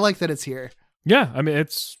there. I like that it's here. Yeah, I mean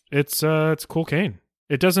it's a cool cane.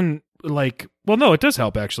 It doesn't it does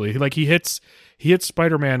help actually. Like he hits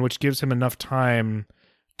Spider-Man, which gives him enough time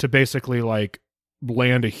to basically like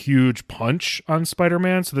land a huge punch on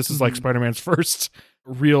Spider-Man. So this is like Spider-Man's first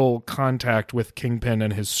real contact with Kingpin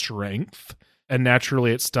and his strength. And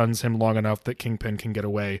naturally it stuns him long enough that Kingpin can get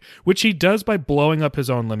away, which he does by blowing up his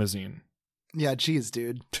own limousine. Yeah, geez,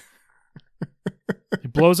 dude. He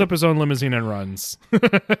blows up his own limousine and runs.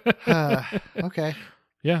 Okay.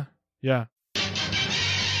 Yeah.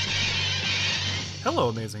 Hello,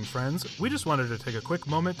 amazing friends. We just wanted to take a quick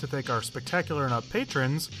moment to thank our Spectacular and Up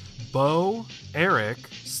patrons, Bo, Eric,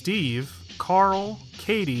 Steve, Carl,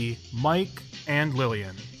 Katie, Mike, and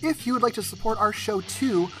Lillian. If you would like to support our show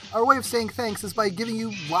too, our way of saying thanks is by giving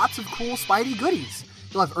you lots of cool Spidey goodies.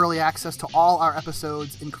 You'll have early access to all our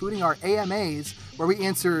episodes, including our AMAs, where we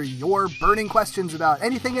answer your burning questions about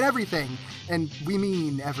anything and everything, and we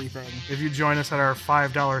mean everything. If you join us at our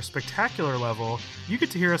 $5 Spectacular level, you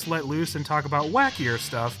get to hear us let loose and talk about wackier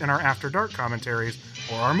stuff in our After Dark commentaries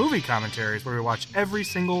or our movie commentaries, where we watch every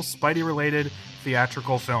single Spidey-related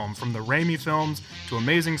theatrical film, from the Raimi films to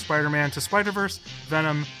Amazing Spider-Man to Spider-Verse,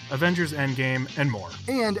 Venom, Avengers Endgame, and more.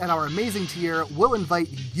 And at our amazing tier, we'll invite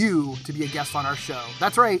you to be a guest on our show.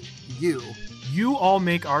 That's right, you. You all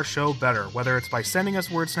make our show better, whether it's by sending us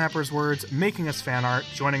Word Snappers words, making us fan art,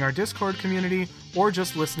 joining our Discord community, or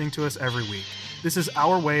just listening to us every week. This is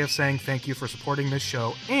our way of saying thank you for supporting this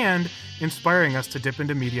show and inspiring us to dip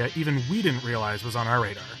into media even we didn't realize was on our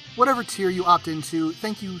radar. Whatever tier you opt into,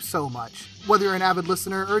 thank you so much. Whether you're an avid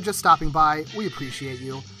listener or just stopping by, we appreciate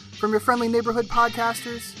you. From your friendly neighborhood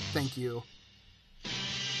podcasters, thank you.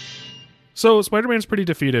 So Spider-Man's pretty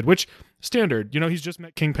defeated, which, standard. He's just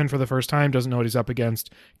met Kingpin for the first time, doesn't know what he's up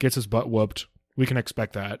against, gets his butt whooped. We can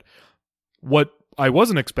expect that. What I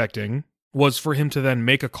wasn't expecting was for him to then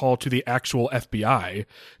make a call to the actual FBI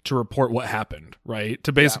to report what happened, right?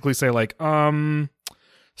 To basically say like,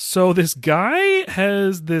 so this guy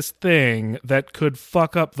has this thing that could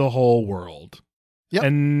fuck up the whole world. Yep.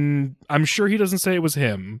 And I'm sure he doesn't say it was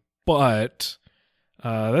him, but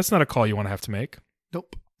that's not a call you want to have to make.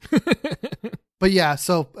 Nope. But yeah,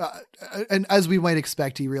 so, and as we might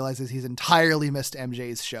expect, he realizes he's entirely missed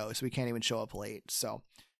MJ's show, so he can't even show up late. So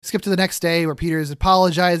skip to the next day where Peter is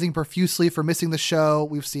apologizing profusely for missing the show.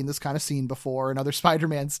 We've seen this kind of scene before in other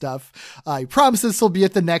Spider-Man stuff. He promises he'll be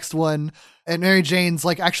at the next one. And Mary Jane's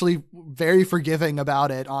like actually very forgiving about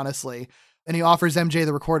it, honestly. And he offers MJ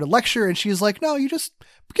the recorded lecture, and she's like, no, you just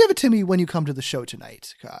give it to me when you come to the show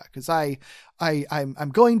tonight. Cause I'm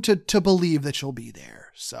going to believe that you'll be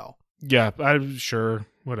there. So Yeah, I'm sure.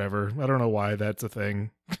 Whatever. I don't know why that's a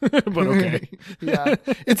thing, but okay. Yeah.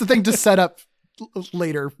 It's a thing to set up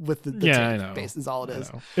later with the Yeah, I know. base is all it I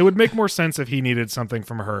is. know. It would make more sense if he needed something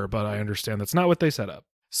from her, but I understand that's not what they set up.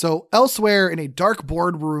 So elsewhere in a dark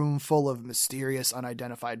boardroom full of mysterious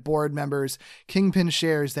unidentified board members, Kingpin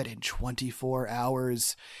shares that in 24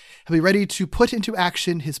 hours, he'll be ready to put into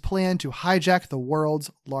action his plan to hijack the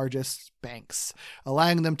world's largest banks,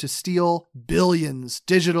 allowing them to steal billions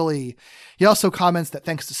digitally. He also comments that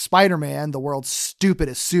thanks to Spider-Man, the world's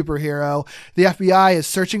stupidest superhero, the FBI is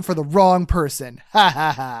searching for the wrong person. Ha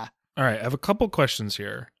ha ha. All right, I have a couple questions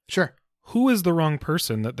here. Sure. Who is the wrong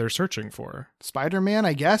person that they're searching for? Spider-Man,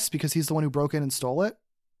 I guess, because he's the one who broke in and stole it.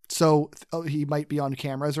 So he might be on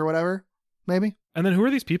cameras or whatever, maybe. And then who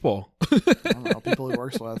are these people? I don't know, people he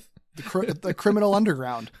works with. The criminal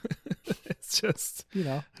underground. It's just, You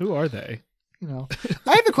know. who are they? You know.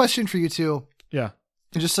 I have a question for you too. Yeah.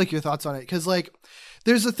 And just like your thoughts on it. Cause like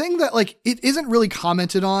there's a thing that like it isn't really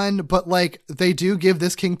commented on, but like they do give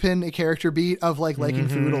this Kingpin a character beat of like liking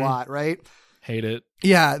food a lot, right? Hate it.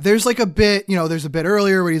 Yeah, there's like a bit, there's a bit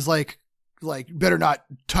earlier where he's like better not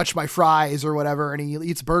touch my fries or whatever, and he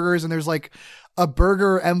eats burgers, and there's like a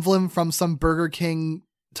burger emblem from some Burger King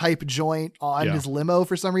type joint on his limo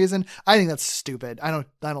for some reason. I think that's stupid. I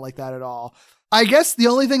don't like that at all. I guess the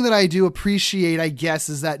only thing that I do appreciate, I guess,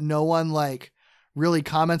 is that no one like really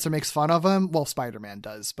comments or makes fun of him. Well, Spider-Man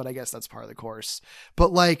does, but I guess that's part of the course.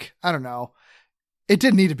 But like, I don't know. It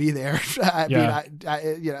didn't need to be there. I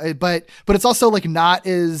mean, but it's also like not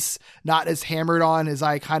as hammered on as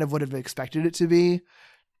I kind of would have expected it to be.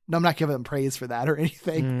 No, I'm not giving them praise for that or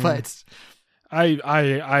anything, but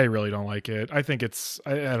I really don't like it. I think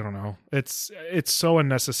I don't know. It's so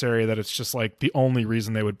unnecessary that it's just like the only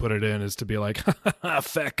reason they would put it in is to be like,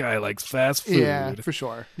 fat guy likes fast food. Yeah, for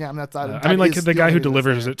sure. Yeah, I'm not. I mean, like the guy who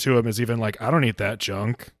delivers it to him is even like, I don't eat that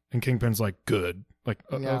junk, and Kingpin's like, good. Like,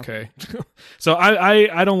 okay. So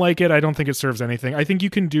I don't like it. I don't think it serves anything. I think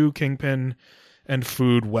you can do Kingpin and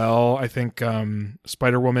food well. I think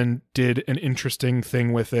Spider-Woman did an interesting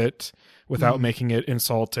thing with it without making it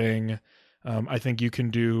insulting. I think you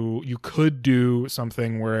could do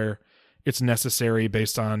something where it's necessary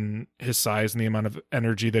based on his size and the amount of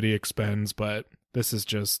energy that he expends, but this is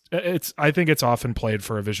just I think it's often played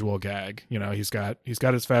for a visual gag. He's got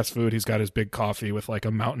his fast food, he's got his big coffee with like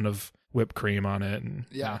a mountain of whipped cream on it, and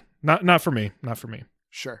not for me.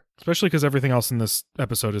 Sure. Especially because everything else in this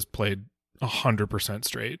episode is played 100%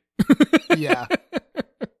 straight. Yeah.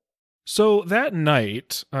 So that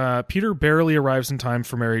night, Peter barely arrives in time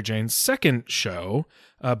for Mary Jane's second show,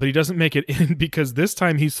 but he doesn't make it in because this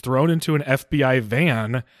time he's thrown into an FBI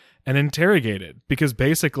van and interrogated, because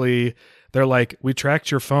basically they're like, we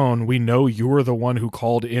tracked your phone. We know you were the one who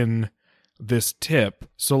called in this tip.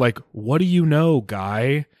 So like, what do you know,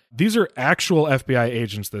 guy? These are actual FBI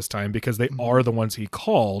agents this time because they are the ones he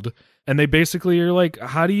called. And they basically are like,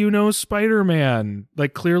 how do you know Spider-Man?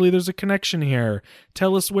 Like, clearly there's a connection here.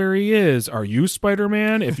 Tell us where he is. Are you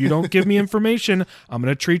Spider-Man? If you don't give me information, I'm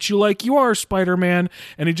going to treat you like you are Spider-Man.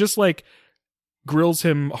 And he just like grills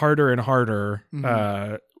him harder and harder,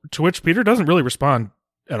 to which Peter doesn't really respond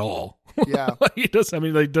at all. Yeah. He does. I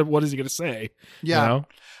mean, like, what is he going to say? Yeah. You know?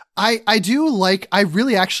 I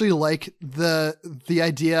really actually like the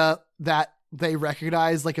idea that they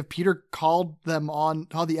recognize, like, if Peter called the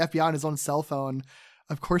FBI on his own cell phone,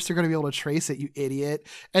 of course they're going to be able to trace it, you idiot.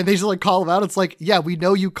 And they just like call him out. It's like, yeah, we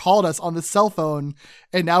know you called us on the cell phone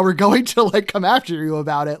and now we're going to like come after you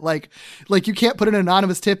about it. Like you can't put an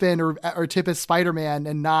anonymous tip in or tip as Spider-Man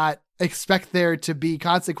and not expect there to be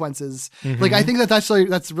consequences. Like, I think that's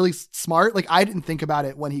really smart. Like, I didn't think about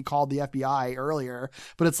it when he called the FBI earlier,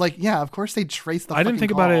 but it's like, yeah, of course they traced the I didn't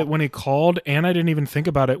think about it when he called, and I didn't even think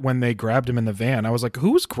about it when they grabbed him in the van. I was like,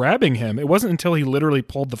 who's grabbing him? It wasn't until he literally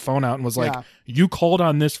pulled the phone out and was like, you called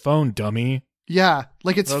on this phone, dummy. Yeah.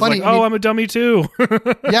 Like, it's funny. Like, I'm a dummy too.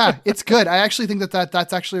 Yeah, it's good. I actually think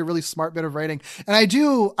that's actually a really smart bit of writing. And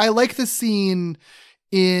I like the scene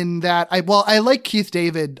in that I like Keith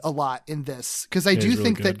David a lot in this, because I do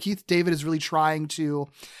think that Keith David is really trying to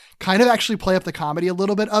kind of actually play up the comedy a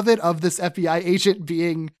little bit of this FBI agent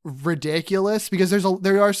being ridiculous, because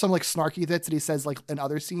there are some like snarky bits that he says like in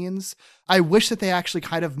other scenes. I wish that they actually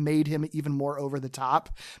kind of made him even more over the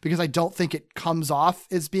top, because I don't think it comes off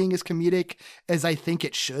as being as comedic as I think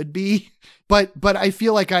it should be. But I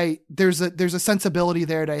feel like there's a sensibility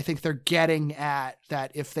there that I think they're getting at,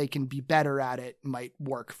 that if they can be better at it, might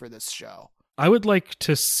work for this show. I would like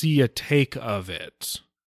to see a take of it.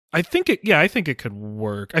 I think it could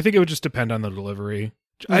work. I think it would just depend on the delivery.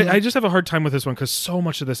 I just have a hard time with this one because so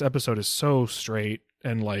much of this episode is so straight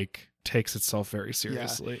and like takes itself very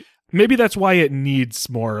seriously. Yeah. Maybe that's why it needs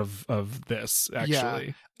more of this,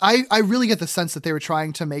 actually. Yeah. I really get the sense that they were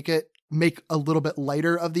trying to make a little bit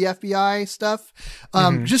lighter of the FBI stuff.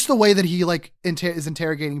 Just the way that he like is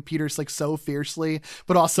interrogating Peter like so fiercely,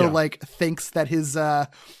 but also like thinks that his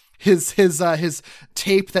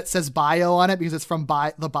tape that says bio on it because it's from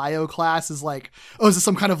the bio class is like, oh, is this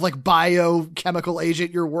some kind of like biochemical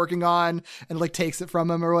agent you're working on, and like takes it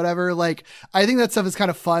from him or whatever. Like, I think that stuff is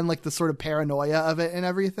kind of fun, like the sort of paranoia of it and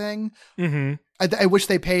everything. I wish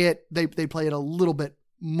they play it a little bit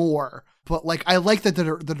more, but like I like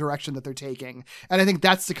the direction that they're taking, and I think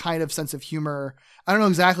that's the kind of sense of humor. I don't know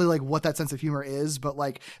exactly like what that sense of humor is, but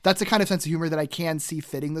like that's the kind of sense of humor that I can see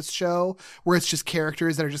fitting this show, where it's just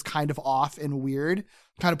characters that are just kind of off and weird,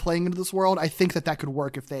 kind of playing into this world. I think that could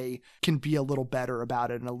work if they can be a little better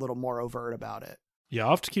about it and a little more overt about it. Yeah,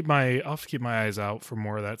 I'll have to keep my eyes out for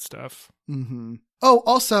more of that stuff. Oh,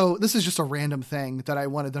 also, this is just a random thing that I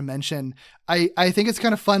wanted to mention. I think it's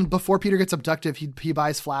kind of fun. Before Peter gets abducted, he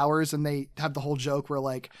buys flowers, and they have the whole joke where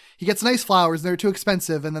like he gets nice flowers and they're too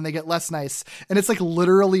expensive, and then they get less nice. And it's like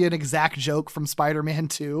literally an exact joke from Spider-Man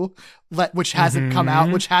 2, which hasn't come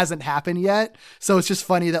out, which hasn't happened yet. So it's just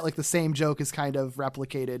funny that like the same joke is kind of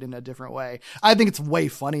replicated in a different way. I think it's way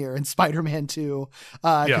funnier in Spider-Man 2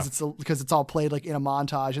 because it's all played like in a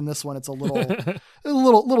montage. In this one, it's a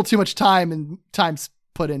little too much time's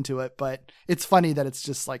put into it, but it's funny that it's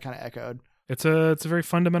just like kind of echoed. It's a very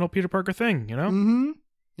fundamental Peter Parker thing, you know?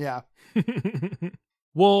 Yeah.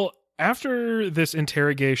 Well, after this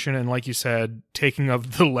interrogation and, like you said, taking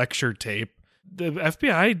of the lecture tape, the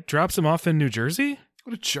FBI drops him off in New Jersey?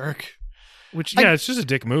 What a jerk. Which, it's just a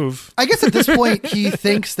dick move. I guess at this point, he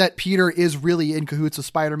thinks that Peter is really in cahoots with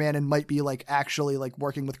Spider-Man and might be like actually like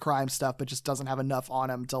working with crime stuff, but just doesn't have enough on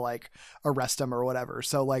him to like arrest him or whatever.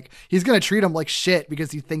 So like he's going to treat him like shit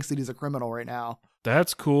because he thinks that he's a criminal right now.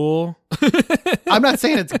 That's cool. I'm not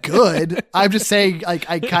saying it's good. I'm just saying like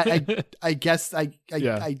I guess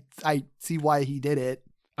I see why he did it.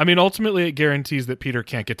 I mean, ultimately it guarantees that Peter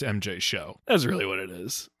can't get to MJ's show. That's really what it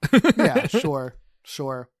is. Yeah, sure.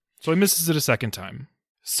 So he misses it a second time.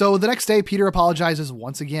 So the next day, Peter apologizes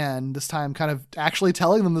once again, this time kind of actually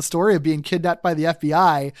telling them the story of being kidnapped by the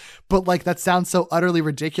FBI. But like, that sounds so utterly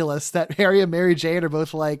ridiculous that Harry and Mary Jane are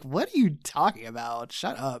both like, what are you talking about?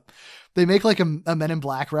 Shut up. They make like a Men in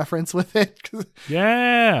Black reference with it.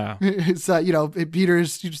 Yeah. It's,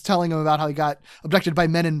 Peter's just telling him about how he got abducted by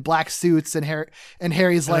men in black suits, and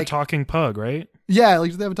Harry's like, a talking pug, right? Yeah,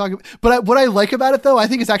 like they have a talking. But what I like about it, though, I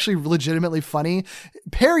think it's actually legitimately funny.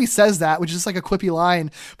 Perry says that, which is just like a quippy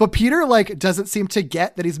line, but Peter like doesn't seem to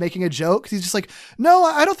get that he's making a joke. He's just like, no,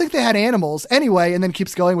 I don't think they had animals anyway, and then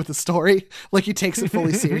keeps going with the story. Like he takes it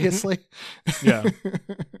fully seriously. Yeah.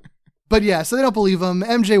 But yeah, so they don't believe him.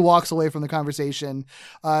 MJ walks away from the conversation.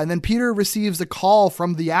 And then Peter receives a call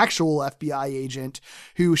from the actual FBI agent,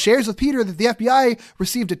 who shares with Peter that the FBI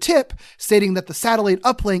received a tip stating that the satellite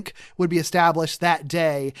uplink would be established that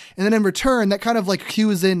day. And then in return, that kind of like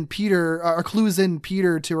clues in Peter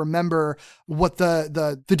to remember what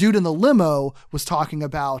the dude in the limo was talking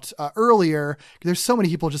about earlier. There's so many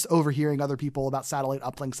people just overhearing other people about satellite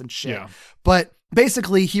uplinks and shit. Yeah. But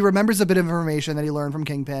basically, he remembers a bit of information that he learned from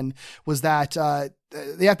Kingpin, was that the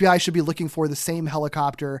FBI should be looking for the same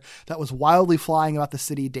helicopter that was wildly flying about the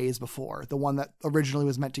city days before, the one that originally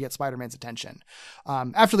was meant to get Spider-Man's attention.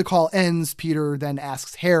 After the call ends, Peter then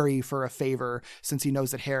asks Harry for a favor, since he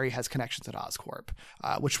knows that Harry has connections at Oscorp,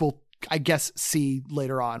 which we'll, I guess, see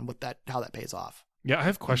later on how that pays off. Yeah, I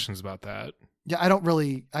have questions about that. Yeah, I didn't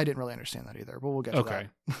really understand that either, but we'll get to that.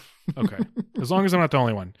 Okay. As long as I'm not the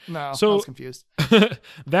only one. No, so, I was confused.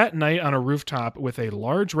 That night on a rooftop with a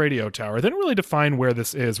large radio tower, they didn't really define where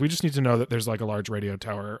this is. We just need to know that there's like a large radio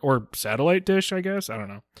tower or satellite dish, I guess. I don't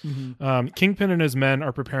know. Mm-hmm. Kingpin and his men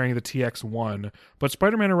are preparing the TX-1, but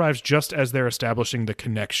Spider-Man arrives just as they're establishing the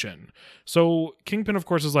connection. So Kingpin, of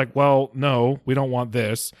course, is like, well, no, we don't want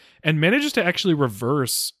this, and manages to actually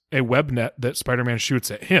reverse a webnet that Spider-Man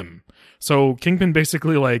shoots at him. So Kingpin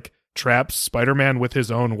basically like traps Spider-Man with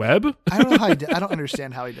his own web. I don't know how I don't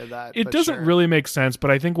understand how he did that. It doesn't really make sense,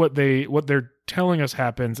 but I think what they're telling us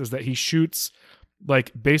happens is that he shoots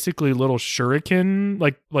like basically little shuriken,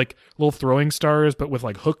 like little throwing stars, but with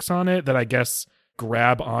like hooks on it that I guess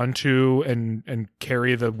grab onto and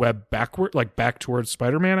carry the web backward, like back towards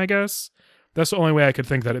Spider-Man, I guess. That's the only way I could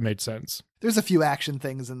think that it made sense. There's a few action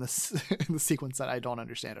things in this in the sequence that I don't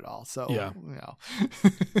understand at all. So, Yeah. you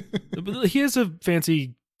know. But he has a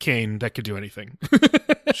fancy cane that could do anything.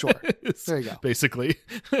 Sure. There you go. Basically.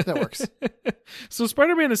 That works. So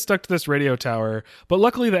Spider-Man is stuck to this radio tower, but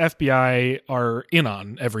luckily the FBI are in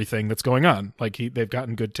on everything that's going on. Like they've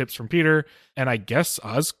gotten good tips from Peter and I guess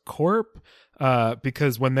Oscorp,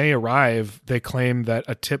 because when they arrive, they claim that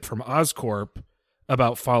a tip from Oscorp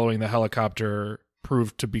about following the helicopter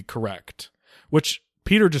proved to be correct, which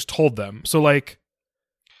Peter just told them. So like,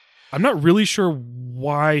 I'm not really sure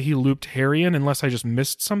why he looped Harry in unless I just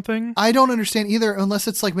missed something. I don't understand either, unless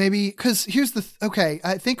it's like maybe because here's the okay.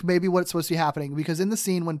 I think maybe what's supposed to be happening, because in the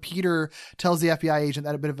scene when Peter tells the FBI agent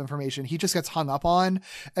that a bit of information, he just gets hung up on.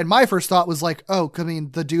 And my first thought was like, oh, I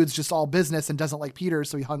mean, the dude's just all business and doesn't like Peter,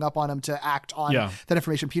 so he hung up on him to act on that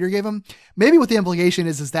information Peter gave him. Maybe what the implication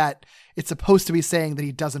is that it's supposed to be saying that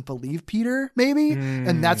he doesn't believe Peter, maybe,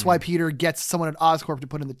 and that's why Peter gets someone at Oscorp to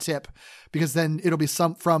put in the tip, because then it'll be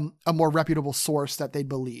some from a more reputable source that they'd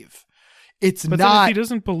believe. It's but not. Then if he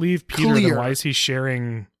doesn't believe Peter, clear. then why is he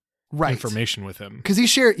sharing information with him? Because he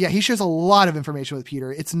shares a lot of information with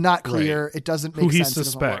Peter. It's not clear. Right. It doesn't make sense. Who he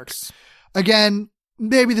suspects. It doesn't work. Again,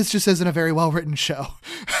 maybe this just isn't a very well written show.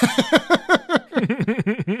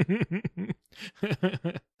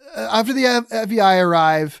 After the FBI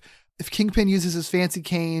arrive, if Kingpin uses his fancy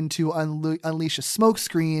cane to unleash a smoke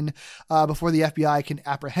screen before the FBI can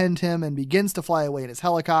apprehend him and begins to fly away in his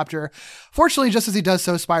helicopter. Fortunately, just as he does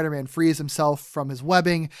so, Spider-Man frees himself from his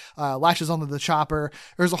webbing, latches onto the chopper.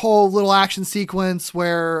 There's a whole little action sequence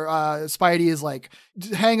where Spidey is like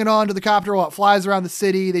hanging on to the copter while it flies around the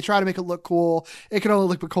city. They try to make it look cool. It can only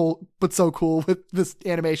look but so cool with this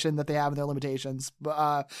animation that they have and their limitations.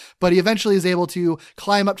 But he eventually is able to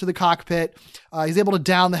climb up to the cockpit. He's able to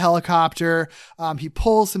down the helicopter. He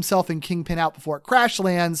pulls himself and Kingpin out before it crash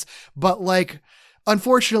lands, but like,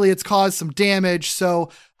 unfortunately it's caused some damage. So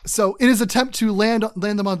in his attempt to land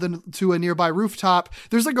them to a nearby rooftop,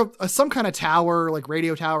 there's like some kind of tower, like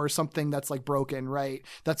radio tower or something that's like broken, right?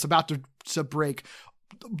 That's about to break.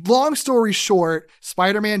 Long story short,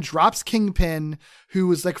 Spider-Man drops Kingpin, who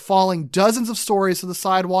is like falling dozens of stories to the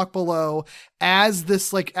sidewalk below as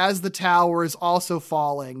the tower is also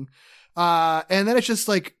falling. And then it's just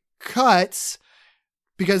like cuts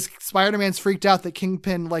because Spider-Man's freaked out that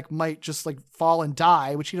Kingpin like might just like fall and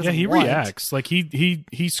die, which he doesn't. Yeah, he want. reacts like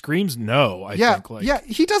he screams no. I think like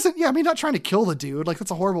he doesn't. Yeah, I mean, not trying to kill the dude. Like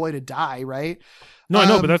that's a horrible way to die, right? No, I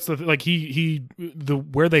know, but that's like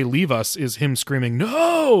where they leave us is him screaming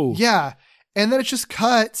no. Yeah, and then it just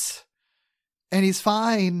cuts, and he's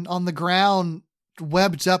fine on the ground,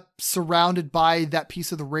 webbed up, surrounded by that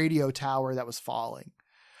piece of the radio tower that was falling.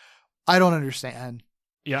 I don't understand.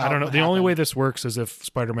 Yeah, I don't know. The only way this works is if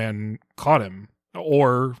Spider-Man caught him,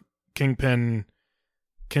 or Kingpin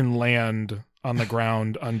can land on the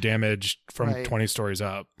ground undamaged from 20 stories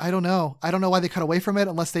up. I don't know. I don't know why they cut away from it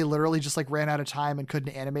unless they literally just like ran out of time and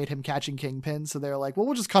couldn't animate him catching Kingpin. So they're like, well,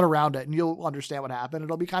 we'll just cut around it and you'll understand what happened.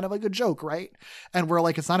 It'll be kind of like a joke, right? And we're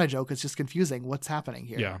like, it's not a joke. It's just confusing. What's happening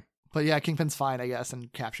here? Yeah. But yeah, Kingpin's fine, I guess,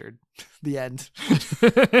 and captured. The end.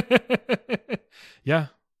 Yeah.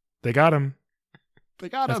 They got him. They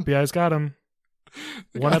got him. FBI's got him.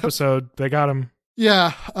 One episode. They got him.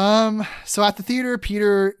 Yeah. So at the theater,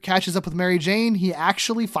 Peter catches up with Mary Jane. He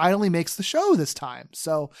actually finally makes the show this time.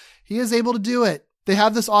 So he is able to do it. They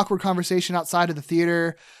have this awkward conversation outside of the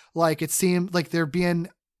theater. Like it seemed like they're being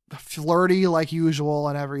flirty like usual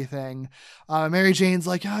and everything. Mary Jane's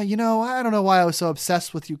like, I don't know why I was so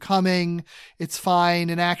obsessed with you coming. It's fine.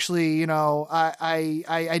 And actually,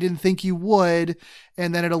 I didn't think you would.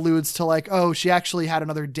 And then it alludes to like, oh, she actually had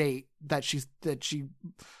another date that she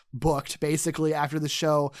booked basically after the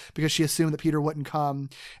show because she assumed that Peter wouldn't come.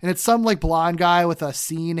 And it's some like blonde guy with a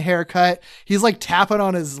scene haircut. He's like tapping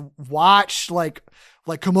on his watch, like,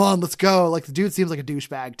 come on, let's go. Like the dude seems like a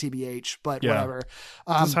douchebag, TBH, but whatever.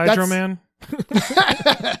 Is Hydro Man?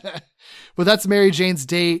 But that's Mary Jane's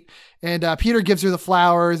date. And Peter gives her the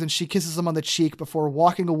flowers and she kisses him on the cheek before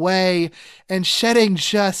walking away and shedding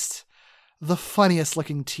just the funniest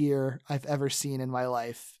looking tear I've ever seen in my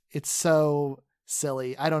life. It's so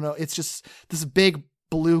silly. I don't know. It's just this big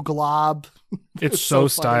blue glob. It's so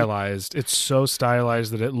stylized. It's so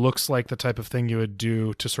stylized that it looks like the type of thing you would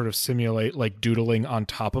do to sort of simulate like doodling on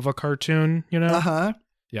top of a cartoon, you know? Uh-huh.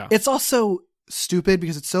 Yeah. It's also stupid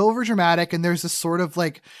because it's so over dramatic and there's this sort of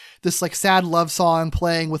like this like sad love song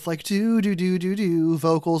playing with like do do do do do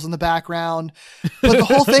vocals in the background. But the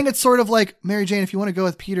whole thing, it's sort of like, Mary Jane, if you want to go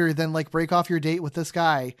with Peter, then like break off your date with this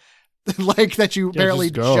guy. like that you barely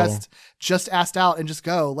just go. just asked out and just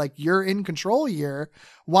go. Like, you're in control here.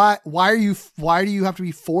 Why do you have to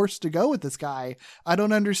be forced to go with this guy? I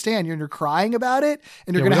don't understand. You're crying about it,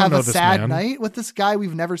 and you're Yeah, going to have a this sad man. night with this guy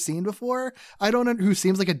we've never seen before. Who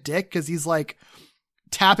seems like a dick because he's like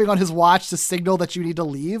tapping on his watch to signal that you need to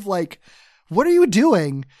leave. Like, what are you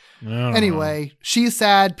doing? Anyway, she's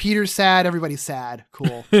sad. Peter's sad. Everybody's sad.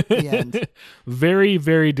 Cool. The end. Very,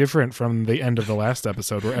 very different from the end of the last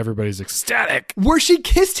episode where everybody's ecstatic. Where she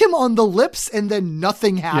kissed him on the lips and then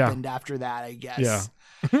nothing happened after that, I guess.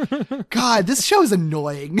 Yeah. God, this show is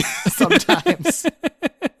annoying sometimes.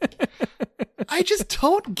 I just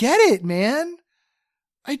don't get it, man.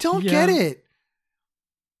 I don't get it.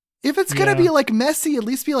 If it's going to be like messy, at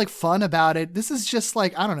least be like fun about it. This is just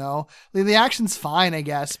like, I don't know. The action's fine, I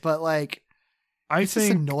guess, but like, it's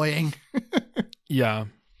just annoying. Yeah.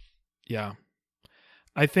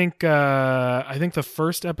 I think the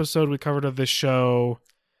first episode we covered of this show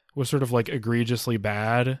was sort of like egregiously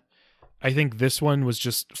bad. I think this one was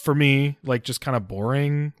just, for me, like just kind of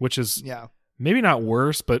boring, which is maybe not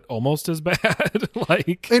worse, but almost as bad.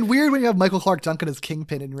 Like, and weird when you have Michael Clark Duncan as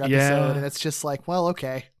Kingpin in your episode, and it's just like, well,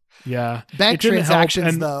 okay. Yeah. Bank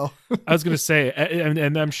transactions, though. I was going to say,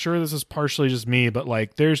 and I'm sure this is partially just me, but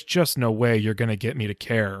like, there's just no way you're going to get me to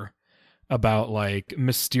care about like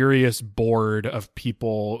mysterious board of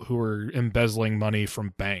people who are embezzling money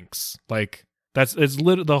from banks. Like, it's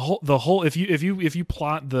the whole, if you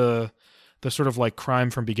plot the sort of like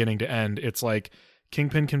crime from beginning to end, it's like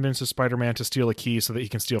Kingpin convinces Spider-Man to steal a key so that he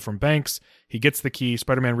can steal from banks. He gets the key.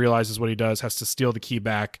 Spider-Man realizes what he does, has to steal the key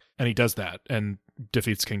back, and he does that and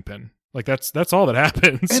defeats Kingpin. Like, that's all that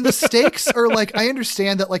happens. And the stakes are like, I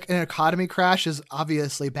understand that like an economy crash is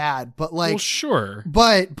obviously bad, but like, well, sure,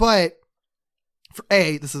 but for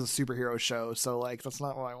this is a superhero show, so like that's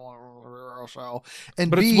not what I want a superhero show.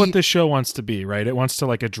 And but B, it's what this show wants to be, right? It wants to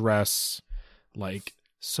like address like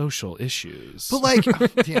social issues. But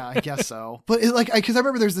like, yeah, I guess so. But it, like, because I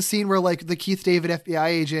remember there's the scene where like the Keith David FBI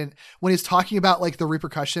agent, when he's talking about like the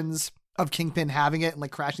repercussions of Kingpin having it and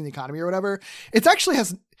like crashing the economy or whatever, it's actually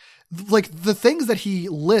has like the things that he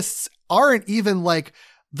lists aren't even like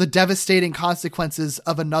the devastating consequences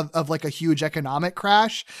of like a huge economic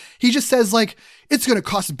crash. He just says like, it's going to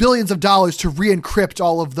cost billions of dollars to re-encrypt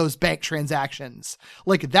all of those bank transactions.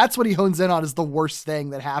 Like, that's what he hones in on is the worst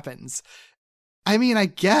thing that happens. I mean, I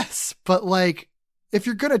guess, but like, if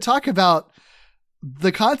you're going to talk about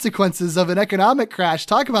the consequences of an economic crash,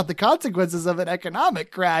 talk about the consequences of an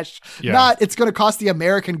economic crash, not it's going to cost the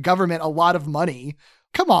American government a lot of money.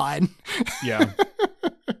 Come on. Yeah.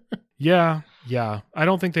 I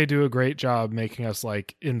don't think they do a great job making us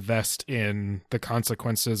like invest in the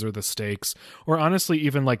consequences or the stakes, or honestly,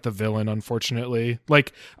 even like the villain, unfortunately.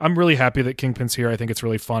 Like, I'm really happy that Kingpin's here. I think it's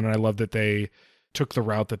really fun. And I love that they took the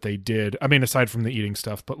route that they did. I mean, aside from the eating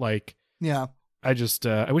stuff, but like, I just,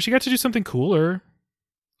 I wish he got to do something cooler.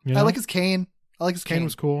 You know? I like his cane. I like his cane. Cane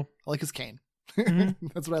was cool. I like his cane. Mm-hmm.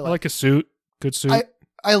 That's what I like. I like his suit. Good suit.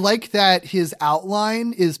 I like that his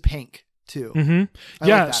outline is pink too. Mm-hmm.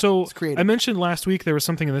 Yeah. Like so it's creative. I mentioned last week there was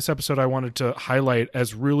something in this episode I wanted to highlight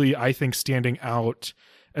as really, I think, standing out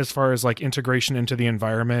as far as like integration into the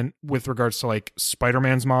environment with regards to like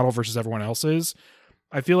Spider-Man's model versus everyone else's.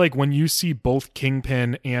 I feel like when you see both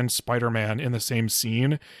Kingpin and Spider-Man in the same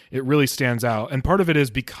scene, it really stands out. And part of it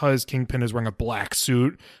is because Kingpin is wearing a black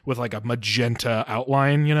suit with like a magenta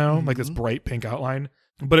outline, you know, like this bright pink outline.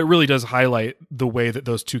 But it really does highlight the way that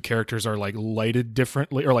those two characters are like lighted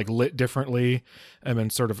differently or like lit differently and then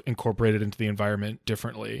sort of incorporated into the environment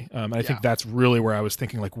differently. And I think that's really where I was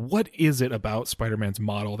thinking, like, what is it about Spider-Man's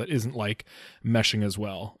model that isn't like meshing as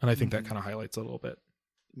well? And I think that kind of highlights it a little bit.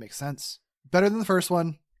 Makes sense. Better than the first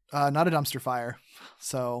one. Not a dumpster fire.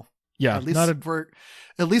 So yeah, at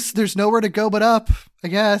least there's nowhere to go but up, I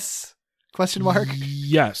guess. Question mark.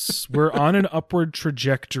 Yes. We're on an upward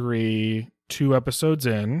trajectory 2 episodes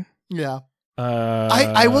in. Yeah.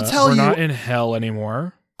 I will tell we're you. We're not in hell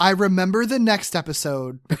anymore. I remember the next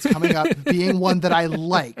episode that's coming up being one that I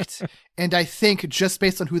liked. And I think just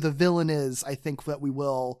based on who the villain is, I think that we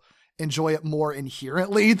will enjoy it more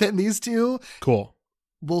inherently than these two. Cool.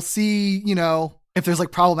 We'll see, you know, if there's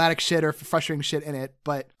like problematic shit or frustrating shit in it,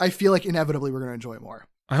 but I feel like inevitably we're going to enjoy it more.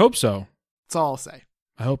 I hope so. That's all I'll say.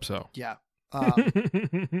 I hope so. Yeah.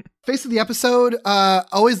 Face of the episode.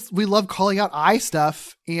 We love calling out eye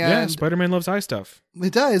stuff. And yeah, Spider-Man loves eye stuff.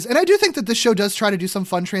 It does. And I do think that this show does try to do some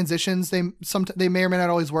fun transitions. They may or may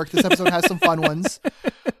not always work. This episode has some fun ones.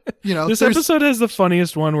 You know, this episode has the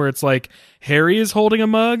funniest one where it's like Harry is holding a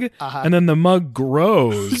mug and then the mug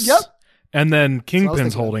grows. Yep. And then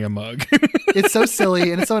Kingpin's holding a mug. It's so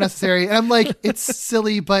silly and it's so necessary. And I'm like, it's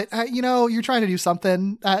silly, but you're trying to do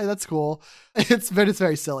something. That's cool. It's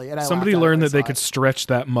very silly. And somebody learned that they could stretch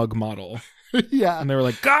that mug model. Yeah. And they were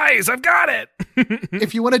like, guys, I've got it.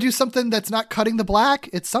 If you want to do something that's not cutting the black,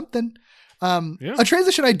 it's something. A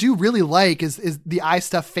transition I do really like is the eye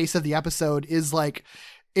stuff face of the episode is like,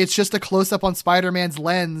 it's just a close up on Spider-Man's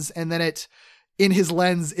lens. And then in his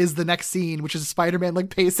lens is the next scene, which is Spider-Man like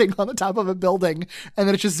pacing on the top of a building. And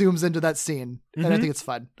then it just zooms into that scene. And I think it's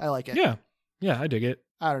fun. I like it. Yeah. Yeah. I dig it.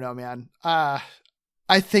 I don't know, man. I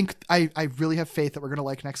think I really have faith that we're going to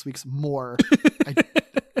like next week's more.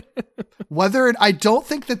 I don't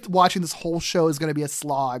think that watching this whole show is going to be a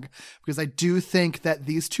slog, because I do think that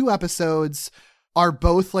these 2 episodes are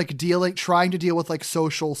both like trying to deal with like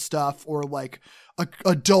social stuff or like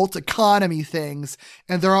adult economy things.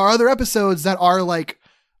 And there are other episodes that are like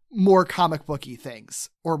more comic booky things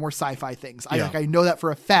or more sci-fi things. I know that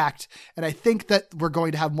for a fact. And I think that we're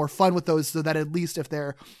going to have more fun with those, so that at least if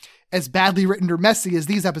they're as badly written or messy as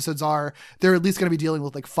these episodes are, they're at least going to be dealing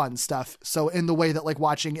with like fun stuff. So in the way that like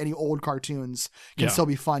watching any old cartoons can still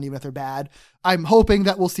be fun, even if they're bad. I'm hoping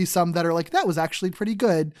that we'll see some that are like, that was actually pretty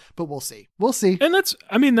good, but we'll see. And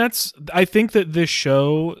I think that this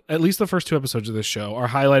show, at least the first 2 episodes of this show, are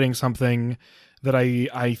highlighting something that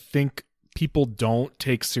I think people don't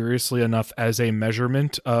take seriously enough as a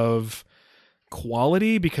measurement of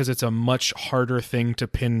quality, because it's a much harder thing to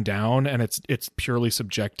pin down, and it's purely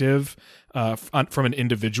subjective from an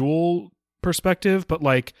individual perspective. But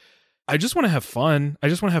like, I just want to have fun. I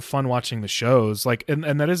just want to have fun watching the shows. Like,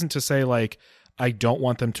 and that isn't to say like I don't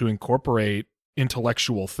want them to incorporate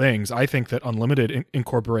intellectual things. I think that Unlimited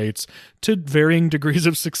incorporates, to varying degrees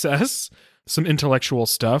of success, some intellectual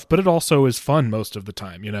stuff, but it also is fun most of the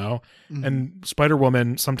time, Mm-hmm. And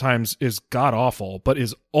Spider-Woman sometimes is god awful, but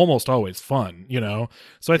is almost always fun,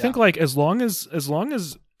 So I think like as long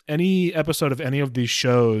as any episode of any of these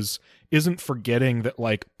shows isn't forgetting that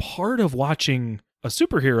like part of watching a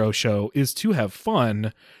superhero show is to have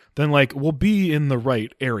fun, then like we'll be in the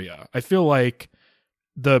right area. I feel like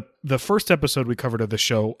the first episode we covered of the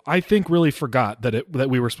show, I think really forgot that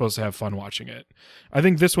we were supposed to have fun watching it. I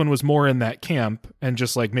think this one was more in that camp and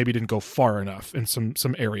just like maybe didn't go far enough in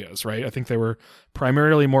some areas, right? I think they were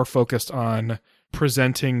primarily more focused on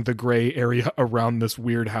presenting the gray area around this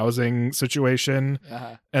weird housing situation.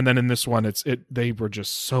 Uh-huh. And then in this one, they were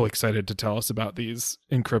just so excited to tell us about these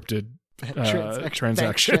encrypted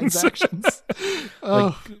transactions.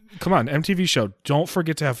 Oh. Like, come on, MTV show, don't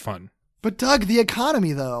forget to have fun. But Doug, the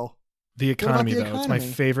economy though. The economy though. It's my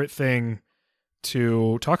favorite thing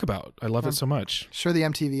to talk about. I love it so much. Sure, the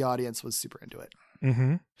MTV audience was super into it.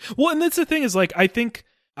 Mm-hmm. Well, and that's the thing is like, I think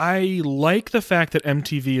I like the fact that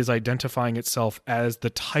MTV is identifying itself as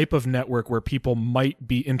the type of network where people might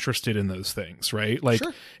be interested in those things, right? Like,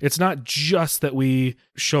 It's not just that we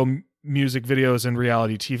show music videos and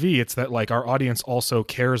reality TV. It's that like our audience also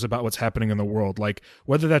cares about what's happening in the world. Like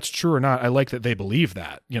whether that's true or not, I like that they believe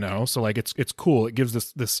that, so like it's cool. It gives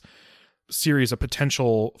this series a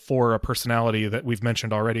potential for a personality that we've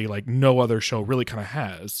mentioned already, like no other show really kind of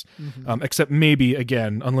has, except maybe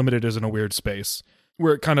again, Unlimited is in a weird space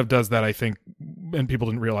where it kind of does that, I think, and people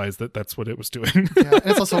didn't realize that that's what it was doing. Yeah, and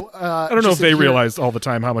it's also I don't know if they realized all the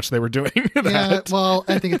time how much they were doing that. Yeah, well,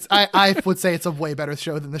 I think I would say it's a way better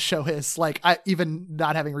show than the show is. Like, even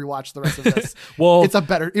not having rewatched the rest of this, well, it's a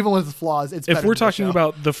better, even with the flaws, it's better. If we're talking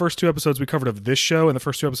about the first 2 episodes we covered of this show and the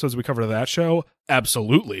first 2 episodes we covered of that show,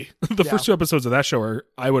 absolutely. The first 2 episodes of that show are,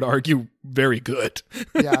 I would argue, very good.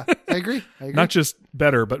 Yeah, I agree. Not just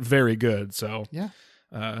better, but very good. So yeah.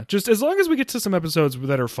 Just as long as we get to some episodes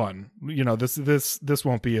that are fun, this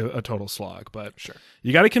won't be a total slog. But sure,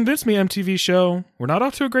 you got to convince me, MTV show. We're not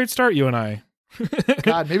off to a great start, you and I.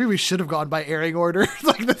 God, maybe we should have gone by airing order.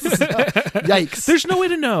 Like this is yikes. There's no way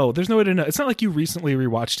to know. It's not like you recently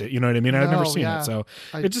rewatched it. You know what I mean? I've never seen it, so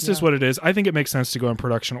it just is what it is. I think it makes sense to go in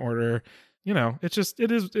production order. It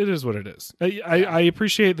is what it is. I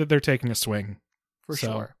appreciate that they're taking a swing. For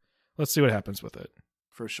sure. Let's see what happens with it.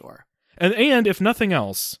 For sure. And if nothing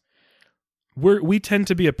else, we tend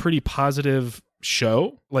to be a pretty positive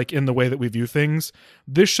show, like in the way that we view things.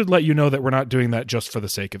 This should let you know that we're not doing that just for the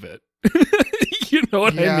sake of it. You know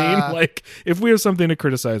what I mean? Like, if we have something to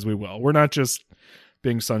criticize, we will. We're not just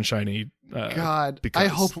being sunshiny. God,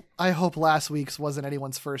 because... I hope last week's wasn't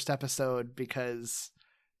anyone's first episode, because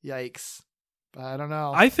yikes. I don't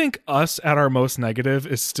know. I think us at our most negative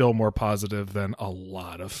is still more positive than a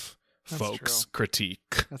lot of folks'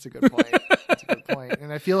 critique. That's a good point.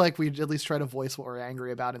 And I feel like we at least try to voice what we're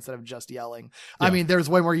angry about instead of just yelling. Yeah. I mean, there's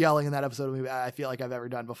way more yelling in that episode I feel like I've ever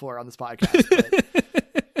done before on this podcast. But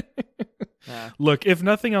Look, if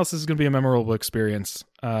nothing else, this is going to be a memorable experience,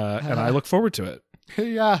 and I look forward to it.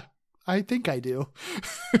 Yeah, I think I do.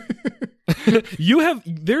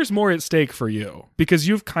 There's more at stake for you because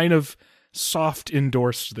you've kind of soft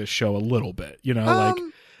endorsed this show a little bit, like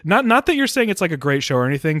not that you're saying it's like a great show or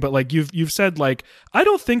anything, but like you've said like, I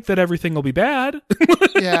don't think that everything will be bad.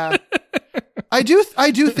 Yeah. I do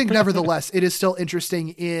think nevertheless, it is still interesting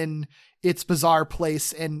in its bizarre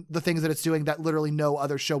place and the things that it's doing that literally no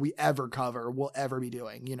other show we ever cover will ever be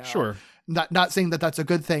doing, Sure. Not saying that that's a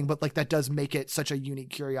good thing, but like that does make it such a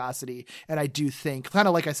unique curiosity. And I do think, kind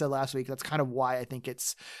of like I said last week, that's kind of why I think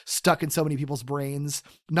it's stuck in so many people's brains,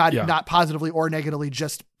 not positively or negatively,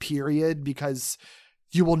 just period, because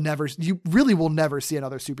you really will never see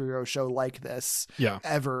another superhero show like this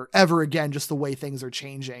ever again, just the way things are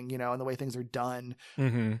changing, and the way things are done.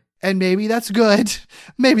 Mm-hmm. And maybe that's good.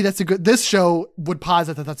 This show would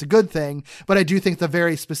posit that that's a good thing, but I do think the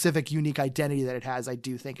very specific, unique identity that it has, I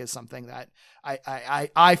do think is something that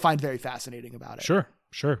I find very fascinating about it.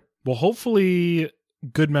 Sure. Well, hopefully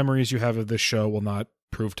good memories you have of this show will not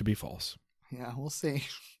prove to be false. Yeah, we'll see.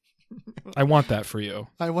 I want that for you.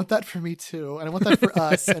 I want that for me too. And I want that for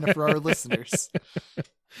us and for our listeners.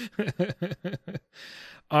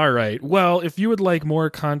 All right. Well, if you would like more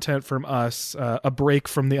content from us, a break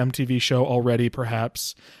from the MTV show already,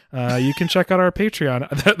 perhaps, you can check out our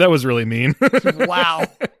Patreon. That was really mean. Wow.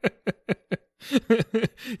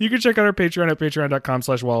 You can check out our Patreon at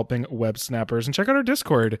patreon.com/wallopingwebsnappers and check out our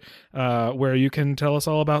Discord, where you can tell us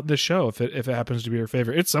all about this show if it happens to be your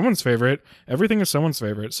favorite. It's someone's favorite. Everything is someone's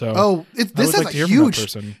favorite. So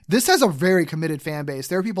this has a very committed fan base.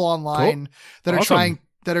 There are people online that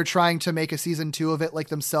are trying to make a season 2 of it like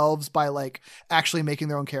themselves by like actually making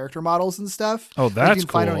their own character models and stuff. Oh, that's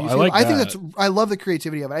cool. I like that. I love the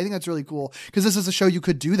creativity of it. I think that's really cool because this is a show you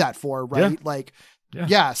could do that for, right?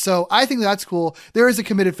 Yeah. So I think that's cool. There is a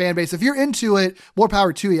committed fan base. If you're into it, more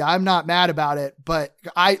power to you. I'm not mad about it, but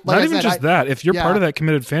if you're part of that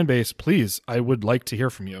committed fan base, please, I would like to hear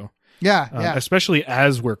from you. Yeah. Especially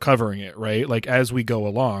as we're covering it, right? Like as we go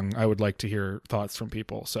along, I would like to hear thoughts from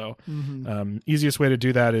people. So, easiest way to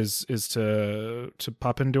do that is to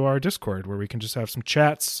pop into our Discord where we can just have some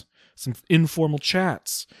chats, some informal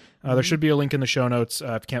chats. There should be a link in the show notes.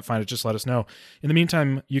 If you can't find it, just let us know. In the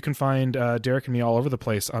meantime, you can find Derek and me all over the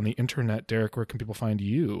place on the internet. Derek, where can people find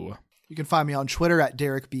you? You can find me on Twitter at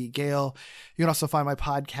Derek B. Gale. You can also find my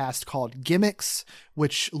podcast called Gimmicks,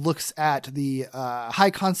 which looks at the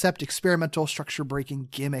high concept, experimental, structure breaking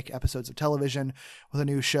gimmick episodes of television with a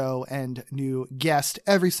new show and new guest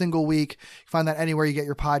every single week. You can find that anywhere you get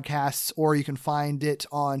your podcasts, or you can find it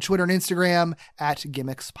on Twitter and Instagram at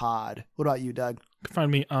GimmicksPod. What about you, Doug? You can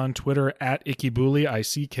find me on Twitter at IckyBooley,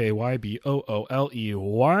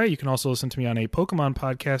 ICKYBOOLEY. You can also listen to me on a Pokemon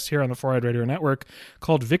podcast here on the 4-Eyed Radio Network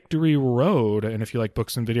called Victory Road. And if you like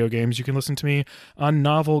books and video games, you can listen to me on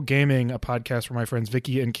Novel Gaming, a podcast where my friends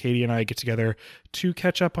Vicky and Katie and I get together to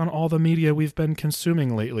catch up on all the media we've been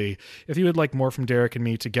consuming lately. If you would like more from Derek and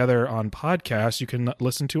me together on podcasts, you can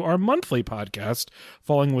listen to our monthly podcast,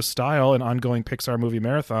 Falling with Style, an ongoing Pixar movie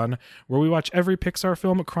marathon, where we watch every Pixar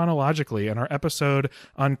film chronologically. And our episode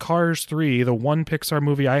on Cars 3, the one Pixar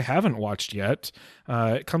movie I haven't watched yet,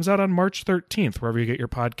 it comes out on March 13th, wherever you get your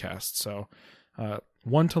podcasts. So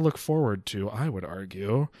one to look forward to, I would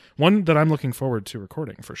argue. One that I'm looking forward to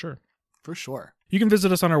recording, for sure. For sure. You can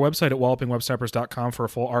visit us on our website at wallopingwebsnappers.com for a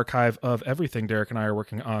full archive of everything Derek and I are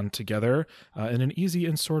working on together in an easy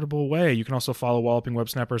and sortable way. You can also follow Walloping Web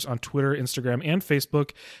Snappers on Twitter, Instagram, and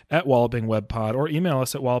Facebook at Walloping Web Pod, or email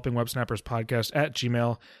us at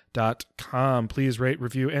wallopingwebsnapperspodcast@gmail.com. Please rate,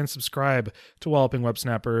 review, and subscribe to Walloping Web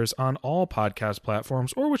Snappers on all podcast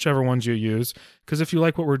platforms, or whichever ones you use, because if you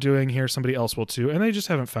like what we're doing here, somebody else will too, and they just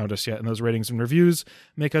haven't found us yet, and those ratings and reviews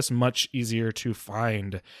make us much easier to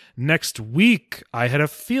find. Next week, I had a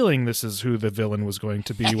feeling this is who the villain was going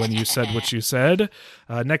to be when you said what you said.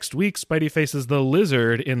 Next week, Spidey faces the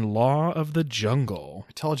Lizard in Law of the Jungle.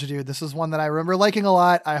 I told you, dude, this is one that I remember liking a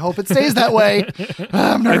lot. I hope it stays that way.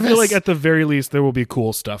 I'm nervous. I feel like at the very least, there will be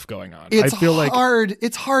cool stuff going on. It's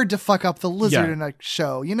hard to fuck up the Lizard in a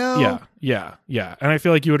show, you know? Yeah. And I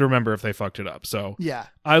feel like you would remember if they fucked it up. So yeah,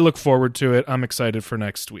 I look forward to it. I'm excited for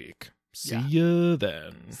next week. See ya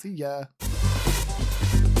then. See ya.